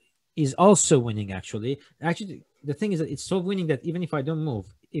d3 is also winning, actually. Actually, the thing is that it's so winning that even if I don't move,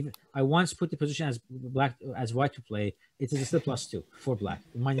 if I once put the position as white to play, it is still +2 for black,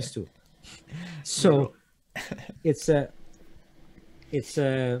 -2. So it's a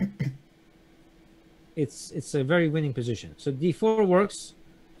very winning position. So d4 works,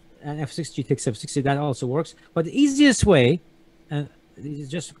 and f6, g takes f6, that also works. But the easiest way, and is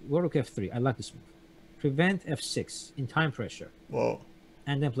just go rook f3. I like this move. Prevent f6 in time pressure. Whoa.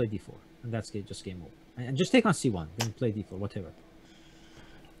 And then play d4, and that's just game over. And just take on c1, then play d4, whatever.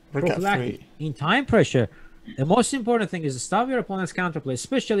 Rook Prophylactic. f3. In time pressure, the most important thing is to stop your opponent's counterplay,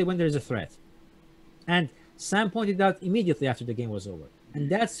 especially when there is a threat. And Sam pointed out immediately after the game was over. And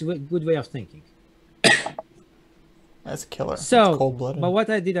that's a good way of thinking. That's killer. So, That's cold-blooded. but what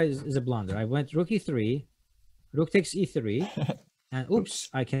I did is a blunder. I went rook e3, rook takes e3, and oops,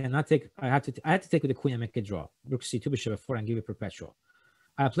 I cannot take. I had to take with the queen and make a draw. Rook c2, bishop f4, and give it perpetual.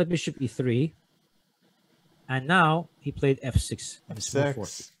 I played bishop e3, and now he played f6.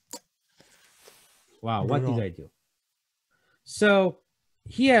 f6. Wow, what did I do? So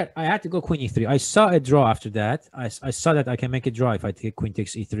here I had to go queen e3. I saw a draw after that. I saw that I can make a draw if I take queen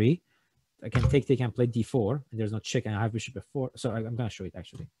takes e3. I can take and play d4, and there's no check, and I have bishop f4. So I'm going to show it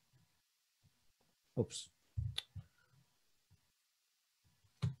actually. Oops.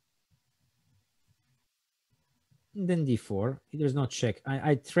 And then d4. There's no check.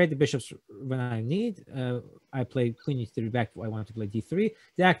 I trade the bishops when I need. I play queen e3 back. I want to play d3.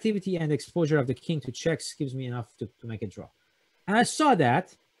 The activity and exposure of the king to checks gives me enough to make a draw. And I saw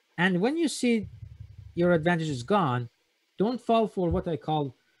that. And when you see your advantage is gone, don't fall for what I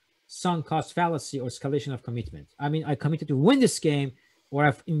call sunk cost fallacy or escalation of commitment. I mean, I committed to win this game, or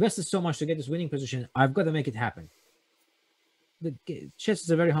I've invested so much to get this winning position. I've got to make it happen. The chess is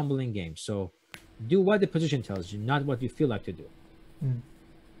a very humbling game. So do what the position tells you, not what you feel like to do.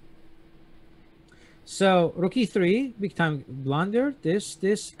 So rook e3, big time blunder, this,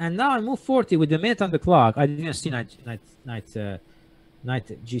 and now I move 40 with the minute on the clock. I didn't see knight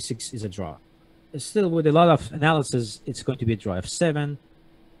g6 is a draw. Still, with a lot of analysis, it's going to be a draw. f7,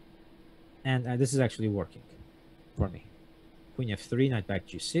 and this is actually working for me. Queen f3, knight back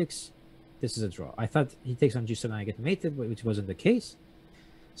g6. This is a draw. I thought he takes on g7 and I get mated, but which wasn't the case.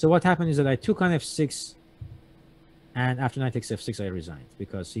 So what happened is that I took on f6, and after knight takes f6, I resigned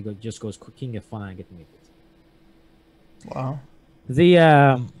because he just goes king f1 and I get mated. Wow.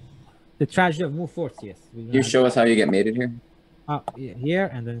 The tragedy of move 40th. Can you show us how you get mated here? Here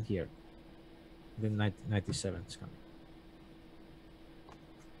and then here. Then knight e7 is coming.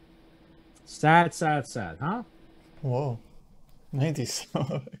 Sad, huh? Whoa. 90.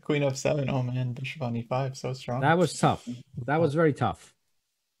 Queen f7. Oh man, bishop on e5, so strong. That was tough. That was very tough.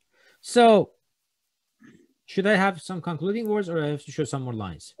 So, should I have some concluding words, or I have to show some more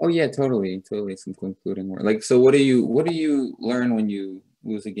lines? Oh yeah, totally some concluding words. Like, so what do you learn when you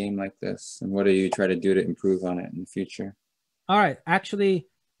lose a game like this, and what do you try to do to improve on it in the future? All right, actually,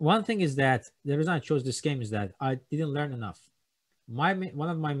 one thing is that the reason I chose this game is that I didn't learn enough. One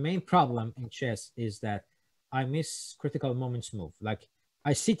of my main problem in chess is that I miss critical moments move. Like,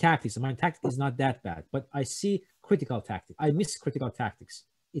 I see tactics. My tactic is not that bad, but I see critical tactics. I miss critical tactics.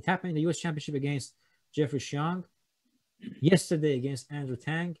 It happened in the U.S. Championship against Jeffrey Xiong, yesterday against Andrew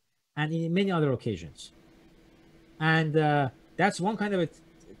Tang, and in many other occasions. And that's one kind of a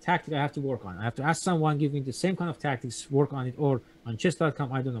tactic I have to work on. I have to ask someone, give me the same kind of tactics, work on it, or on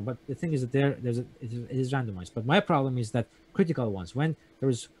chess.com, I don't know. But the thing is that it is randomized. But my problem is that critical ones, when there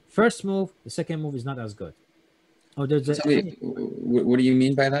is first move, the second move is not as good. Oh, there's what do you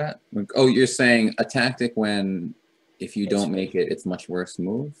mean by that? Oh, you're saying a tactic when if you don't make it, it's much worse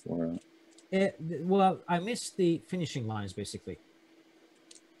move, or? Well, I missed the finishing lines basically.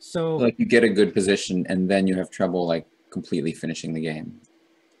 So like you get a good position and then you have trouble like completely finishing the game.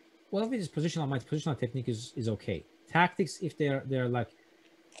 Well, if it is positional, my positional technique is okay. Tactics, if they're like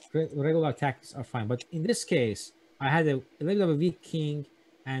regular tactics, are fine. But in this case, I had a little bit of a weak king,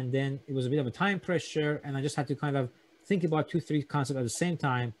 and then it was a bit of a time pressure, and I just had to kind of think about 2-3 concepts at the same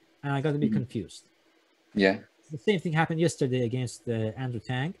time, and I got a bit confused. Yeah. The same thing happened yesterday against Andrew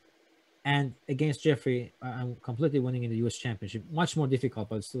Tang, and against Jeffrey. I'm completely winning in the U.S. Championship. Much more difficult,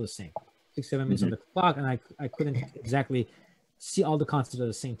 but it's still the same. 6-7 minutes on the clock, and I couldn't exactly see all the concepts at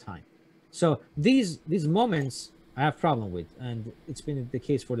the same time. So these moments I have problem with, and it's been the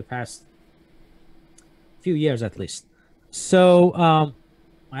case for the past few years at least. So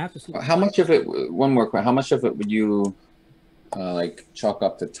I have to see. How much of it? One more question. How much of it would you like chalk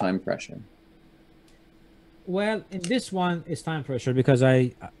up to time pressure? Well, in this one, it's time pressure because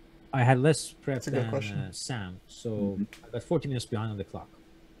I I had less prep That's a good than question. Sam, so I got 40 minutes behind on the clock.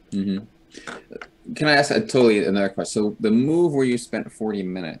 Can I ask a totally another question? So the move where you spent 40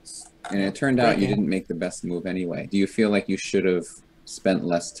 minutes and it turned out you game. didn't make the best move anyway. Do you feel like you should have spent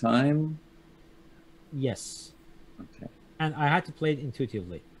less time? Yes, Okay. and I had to play it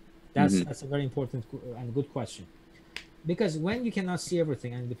intuitively. That's a very important and good question, because when you cannot see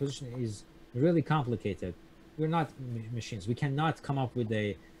everything and the position is really complicated, we're not machines. We cannot come up with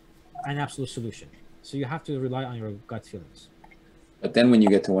an absolute solution. So you have to rely on your gut feelings. But then when you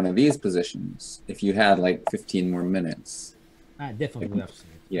get to one of these positions, if you had like 15 more minutes. Definitely would have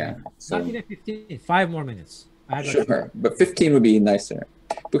seen it. Yeah. So, not even 15, 5 more minutes. I had sure, but 15 would be nicer.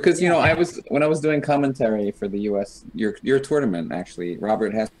 Because, you know, when I was doing commentary for the US, your tournament, actually,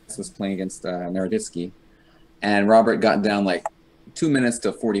 Robert Hess was playing against Naroditsky, and Robert got down like 2 minutes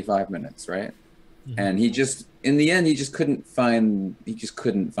to 45 minutes, right? And he just, in the end, he just couldn't find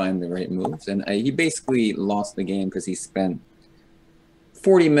the right moves. And he basically lost the game because he spent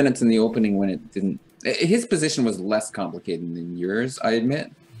 40 minutes in the opening when it didn't. His position was less complicated than yours, I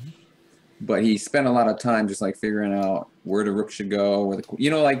admit. But he spent a lot of time just like figuring out where the rook should go, where the,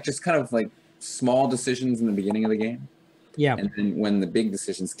 you know, like just kind of like small decisions in the beginning of the game. Yeah. And then when the big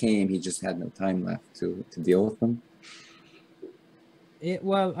decisions came, he just had no time left to deal with them.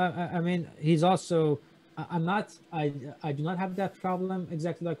 I mean, he's also. I do not have that problem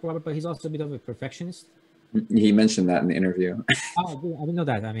exactly like Robert, but he's also a bit of a perfectionist. He mentioned that in the interview. Oh, I didn't know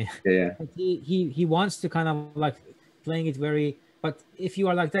that. I mean, yeah. He wants to kind of like playing it very. But if you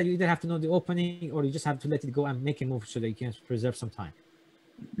are like that, you either have to know the opening or you just have to let it go and make a move so that you can preserve some time.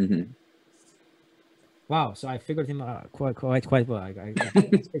 Wow, so I figured him quite well. I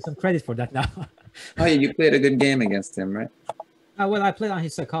take some credit for that now. Oh, you played a good game against him, right? Well, I played on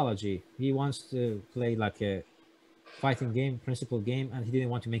his psychology. He wants to play like a fighting game, principle game, and he didn't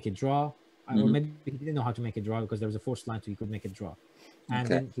want to make a draw. Or maybe he didn't know how to make a draw because there was a forced line, so he could make a draw. And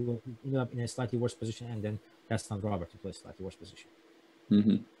then he ended up in a slightly worse position, and then that's not Robert to play a slightly worse position.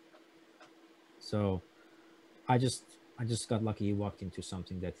 So I just got lucky. He walked into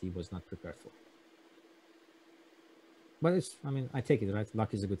something that he was not prepared for. But it's, I mean, I take it, right?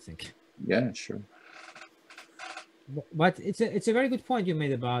 Luck is a good thing. Yeah, sure. But it's a very good point you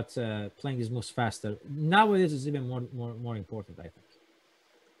made about playing these moves faster. Nowadays, it's even more important, I think.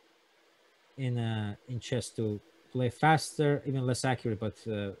 In chess, to play faster, even less accurate, but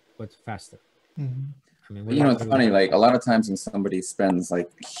faster. I mean, you know, it's funny. Like a lot of times when somebody spends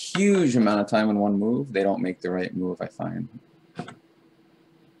like huge amount of time on one move, they don't make the right move. I find.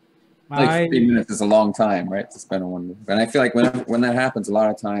 Like 3 minutes is a long time, right, to spend on one move. And I feel like when that happens, a lot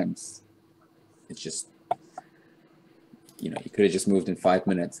of times, it's just, you know, you could have just moved in 5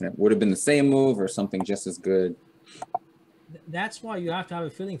 minutes and it would have been the same move or something just as good. That's why you have to have a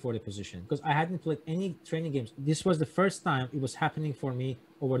feeling for the position, because I hadn't played any training games. This was the first time it was happening for me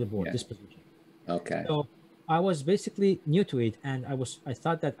over the board, this position. Okay. So I was basically new to it, and I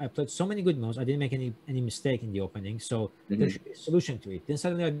thought that I played so many good moves. I didn't make any mistake in the opening, so there should be a solution to it. Then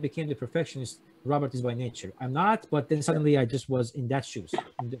suddenly I became the perfectionist. Robert is by nature. I'm not, but then suddenly I just was in those shoes.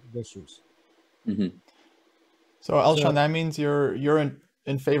 So Elshan, that means you're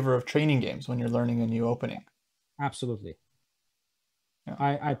in favor of training games when you're learning a new opening. Absolutely.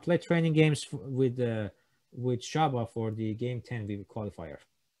 Yeah. I played training games with Shaba for the Game 10 qualifier.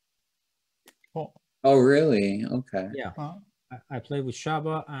 Cool. Oh, really? Okay. Yeah. I played with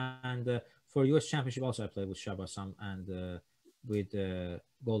Shaba, and for US Championship also I played with Shaba some, and with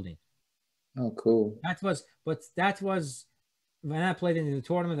Golding. Oh, cool. That was when I played in the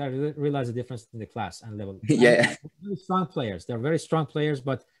tournament. I realized the difference in the class and level. Yeah. Very strong players. They're very strong players,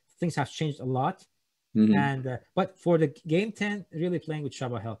 but things have changed a lot. And but for the Game 10, really playing with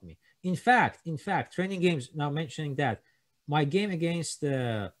Shaba helped me. In fact, training games. Now mentioning that, my game against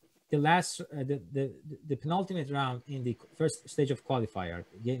the penultimate round in the first stage of qualifier,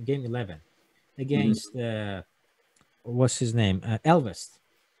 game 11, against what's his name, Elvis.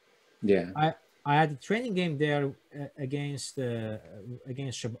 Yeah. I had a training game there against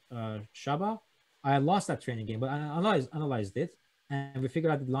Shaba. I lost that training game, but I analyzed it, and we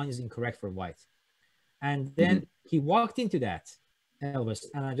figured out the line is incorrect for white. And then he walked into that, Elvis,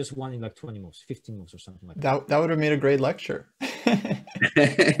 and I just won in like 20 moves, 15 moves or something like that. That would have made a great lecture.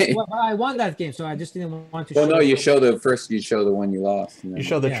 Well, I won that game, so I just didn't want to show. Well, no, you show the one you lost. You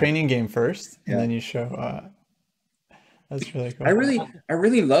show the training game first, and then you show... that's really cool. I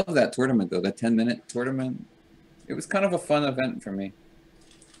really love that tournament, though, that 10-minute tournament. It was kind of a fun event for me.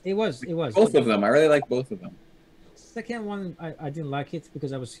 It was. Both of them. I really like both of them. Second one, I didn't like it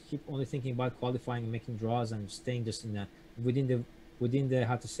because I was only thinking about qualifying and making draws and staying just within the within the,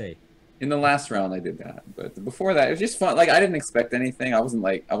 how to say. In the last round, I did that, but before that, it was just fun. Like I didn't expect anything. I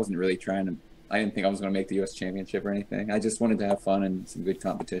wasn't really trying to. I didn't think I was going to make the U.S. Championship or anything. I just wanted to have fun and some good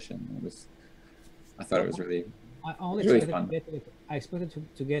competition. I thought it was really. I only really expected fun. to get to the, I expected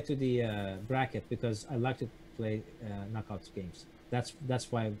to get to the bracket because I like to play knockout games. That's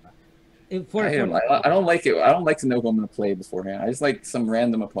why. I don't like it. I don't like to know who I'm going to play beforehand. I just like some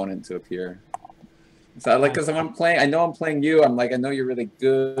random opponent to appear. So I like, because when I'm playing, I know I'm playing you. I'm like, I know you're really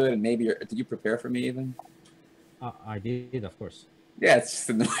good, and maybe you're. Did you prepare for me even? I did, of course. Yeah, it's just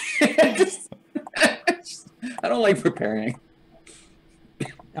annoying. I don't like preparing.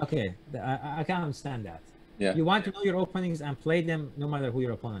 Okay, I can understand that. Yeah. You want to know your openings and play them no matter who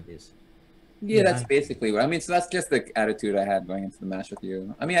your opponent is. Yeah, that's basically what I mean. So that's just the attitude I had going into the match with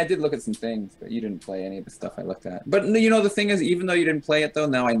you. I mean, I did look at some things, but you didn't play any of the stuff I looked at. But you know, the thing is, even though you didn't play it, though,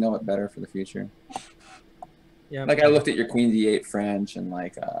 now I know it better for the future. Yeah. Like I looked at your Queen D8 French and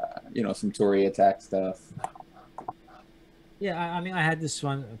like, you know, some Tory attack stuff. Yeah, I mean, I had this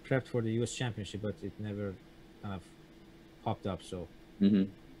one prepped for the U.S. Championship, but it never kind of popped up. So. Mm-hmm.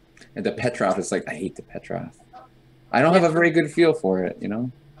 And the Petrov is like, I hate the Petrov. I don't have a very good feel for it, you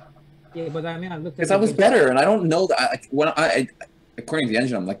know. Yeah, but I mean, I looked at because I was better, and I don't know that according to the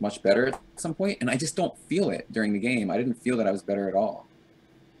engine, I'm like much better at some point, and I just don't feel it during the game. I didn't feel that I was better at all.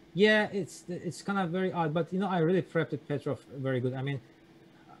 Yeah, it's kind of very odd, but you know, I really prepped Petrov very good. I mean,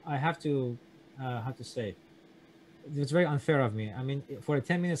 I have to how to say, it's very unfair of me. I mean, for a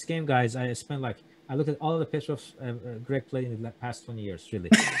 10 minutes game, guys, I spent like, I looked at all of the Petrovs Greg played in the past 20 years, really.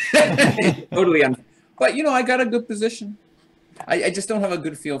 Totally. But you know, I got a good position. I just don't have a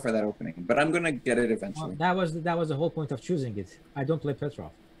good feel for that opening, but I'm gonna get it eventually. Well, that was the whole point of choosing it. I don't play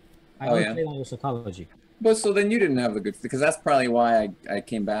Petrov. I only play on your psychology. But so then you didn't have the good, because that's probably why I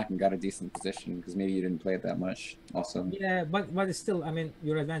came back and got a decent position, because maybe you didn't play it that much also. Yeah, but it's still, I mean,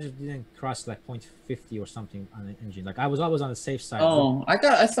 your advantage didn't cross like 0.50 or something on the engine. Like I was always on the safe side. Oh,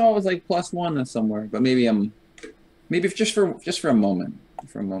 I saw it was like +1 somewhere, but maybe just for a moment.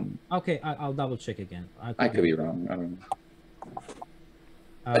 Okay, I'll double check again. I could be wrong. I don't know.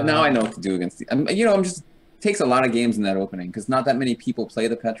 But now I know what to do against you know, takes a lot of games in that opening, because not that many people play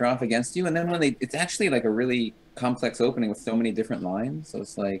the Petrov against you, and then when it's actually like a really complex opening with so many different lines, so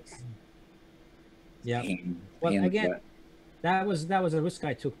it's like, yeah. Well, again, that was a risk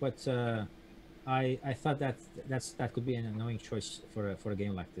I took, but I thought that could be an annoying choice for a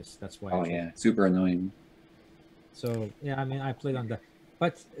game like this. That's why. Oh yeah, super annoying. So yeah, I mean, I played on that,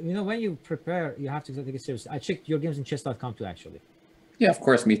 but you know, when you prepare, you have to take it seriously. I checked your games in chess.com too, actually. Yeah, of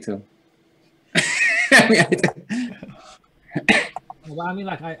course, me too. Well, I mean,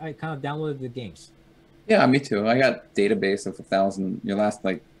 like I kind of downloaded the games. Yeah, me too. I got database of 1,000. Your last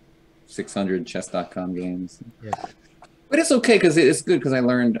like 600 chess.com games. Yeah. But it's okay, because it's good, because I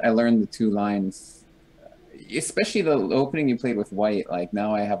learned the two lines, especially the opening you played with white. Like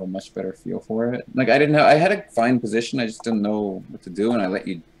now I have a much better feel for it. Like I had a fine position. I just didn't know what to do, and I let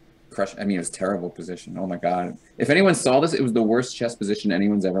you crush. I mean, it was a terrible position. Oh my god! If anyone saw this, it was the worst chess position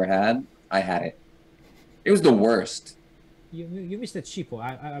anyone's ever had. I had it. It was the worst. You missed the cheapo.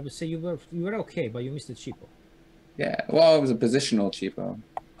 I would say you were okay, but you missed the cheapo. Yeah. Well, it was a positional cheapo.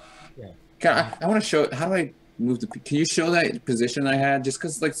 Yeah. I want to show. How do I move the? Can you show that position I had, just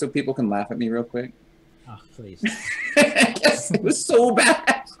because, like, so people can laugh at me real quick? Oh, please. Yes, it was so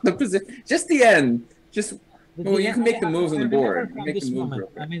bad. The position, just the end. Just well, you can make the moves on the board. Make the moves real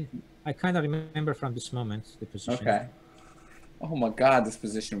quick. I mean, I kind of remember from this moment the position. Okay. Oh my god, this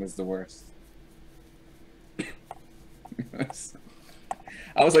position was the worst.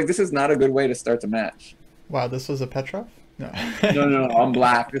 I was like, this is not a good way to start the match. Wow, this was a Petrov? No. No, I'm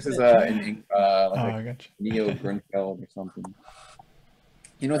black. This is like I gotcha. Neo Grunfeld or something.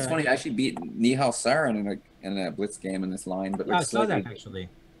 You know, it's funny. I actually beat Nihal Sarin in a blitz game in this line, but I saw that actually.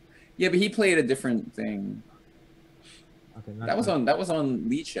 Yeah, but he played a different thing. Okay, that was on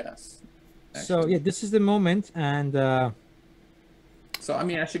Lee Chess. Actually. So yeah, this is the moment, and so I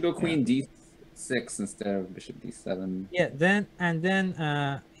mean, I should go Queen D6 instead of Bishop D7. Yeah, then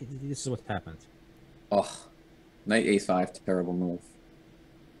this is what happened. Oh, Knight A5, terrible move.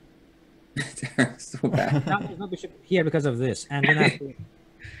 So bad. Now there's no bishop here because of this, and then after,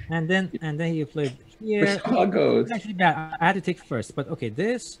 and then you played here. Chicago. It's actually bad. I had to take first, but okay.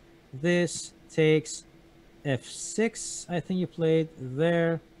 This takes F6. I think you played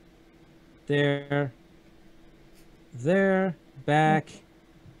there, back.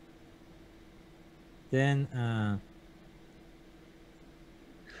 Then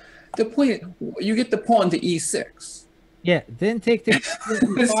the point, you get the pawn to E6. Yeah, then take the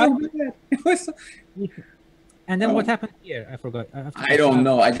And then what Oh. happened here? I forgot. I don't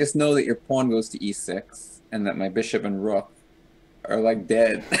know. I just know that your pawn goes to e6, and that my bishop and rook are like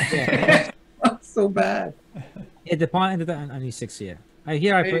dead. Yeah. That's so bad. Yeah, the pawn ended on e6 here.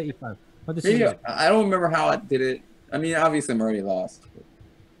 Here I play e5. But this Maybe is I don't remember how I did it. I mean, obviously I'm already lost.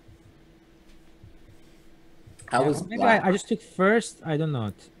 I was maybe black. I just took first. I don't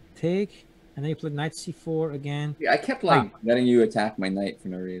know. Take, and then you played knight c4 again. Yeah, I kept like letting you attack my knight for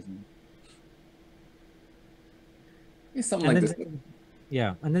no reason. Maybe something And like then this.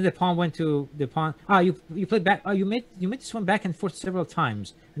 Yeah, and then the pawn went to the pawn. You played back. You made this one back and forth several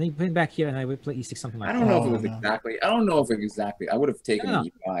times, and then you played back here, and I would play e6 something like I that. don't know if it was no. exactly. I don't know if it exactly. I would have taken No.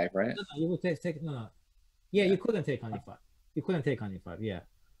 an e5, right? No, you would take no. Yeah, you couldn't take on e5. You couldn't take on e5. Yeah.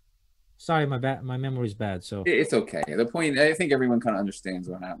 Sorry, my memory is bad. So It's okay. The point, I think everyone kind of understands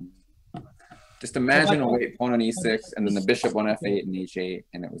what happened. Just imagine a white pawn on e6, and then the bishop on f8 and h8,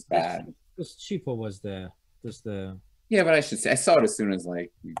 and it was bad. This cheapo was the Yeah, but I should say I saw it as soon as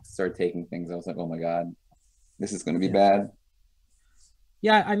like we started taking things. I was like, oh my god, this is going to be bad.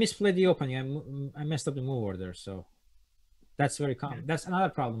 Yeah, I misplayed the opening. I messed up the move order, so that's very common. That's another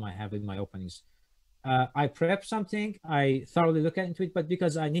problem I have with my openings. I prep something, I thoroughly look into it, but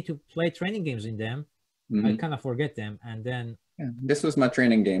because I need to play training games in them, I kind of forget them, and then. Yeah, this was my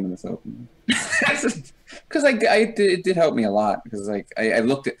training game in this opening. Because it did help me a lot, because like I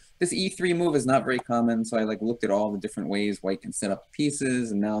looked at this e3 move is not very common, so I like looked at all the different ways white can set up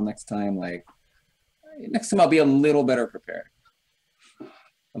pieces, and now next time I'll be a little better prepared.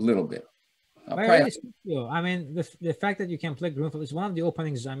 A little bit. I mean, the fact that you can play Grunfeld is one of the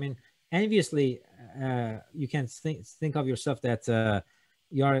openings. I mean, enviously, you can think of yourself that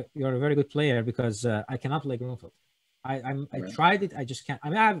you're a very good player, because I cannot play Grunfeld. I tried it. I just can't. I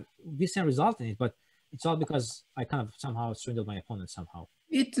mean, I have decent result in it, but it's all because I kind of somehow swindled my opponent somehow.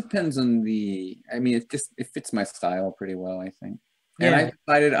 It depends on I mean, it fits my style pretty well, I think. And I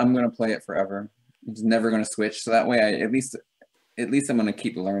decided I'm going to play it forever. I'm just never going to switch. So that way, at least I'm going to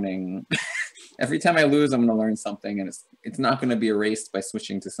keep learning. Every time I lose, I'm going to learn something, and it's not going to be erased by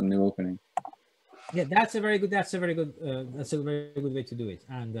switching to some new opening. Yeah, that's a very good way to do it.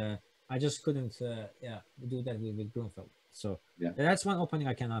 And I just couldn't do that with Grunfeld. So that's one opening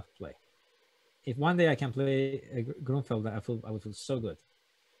I cannot play. If one day I can play Grunfeld, I would feel so good.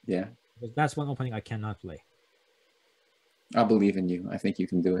 Yeah. But that's one opening I cannot play. I believe in you. I think you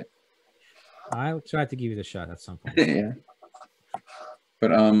can do it. I'll try to give it a shot at some point. Yeah.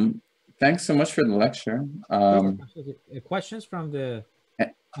 But thanks so much for the lecture. Questions from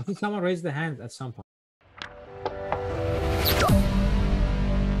I think someone raised the hand at some point.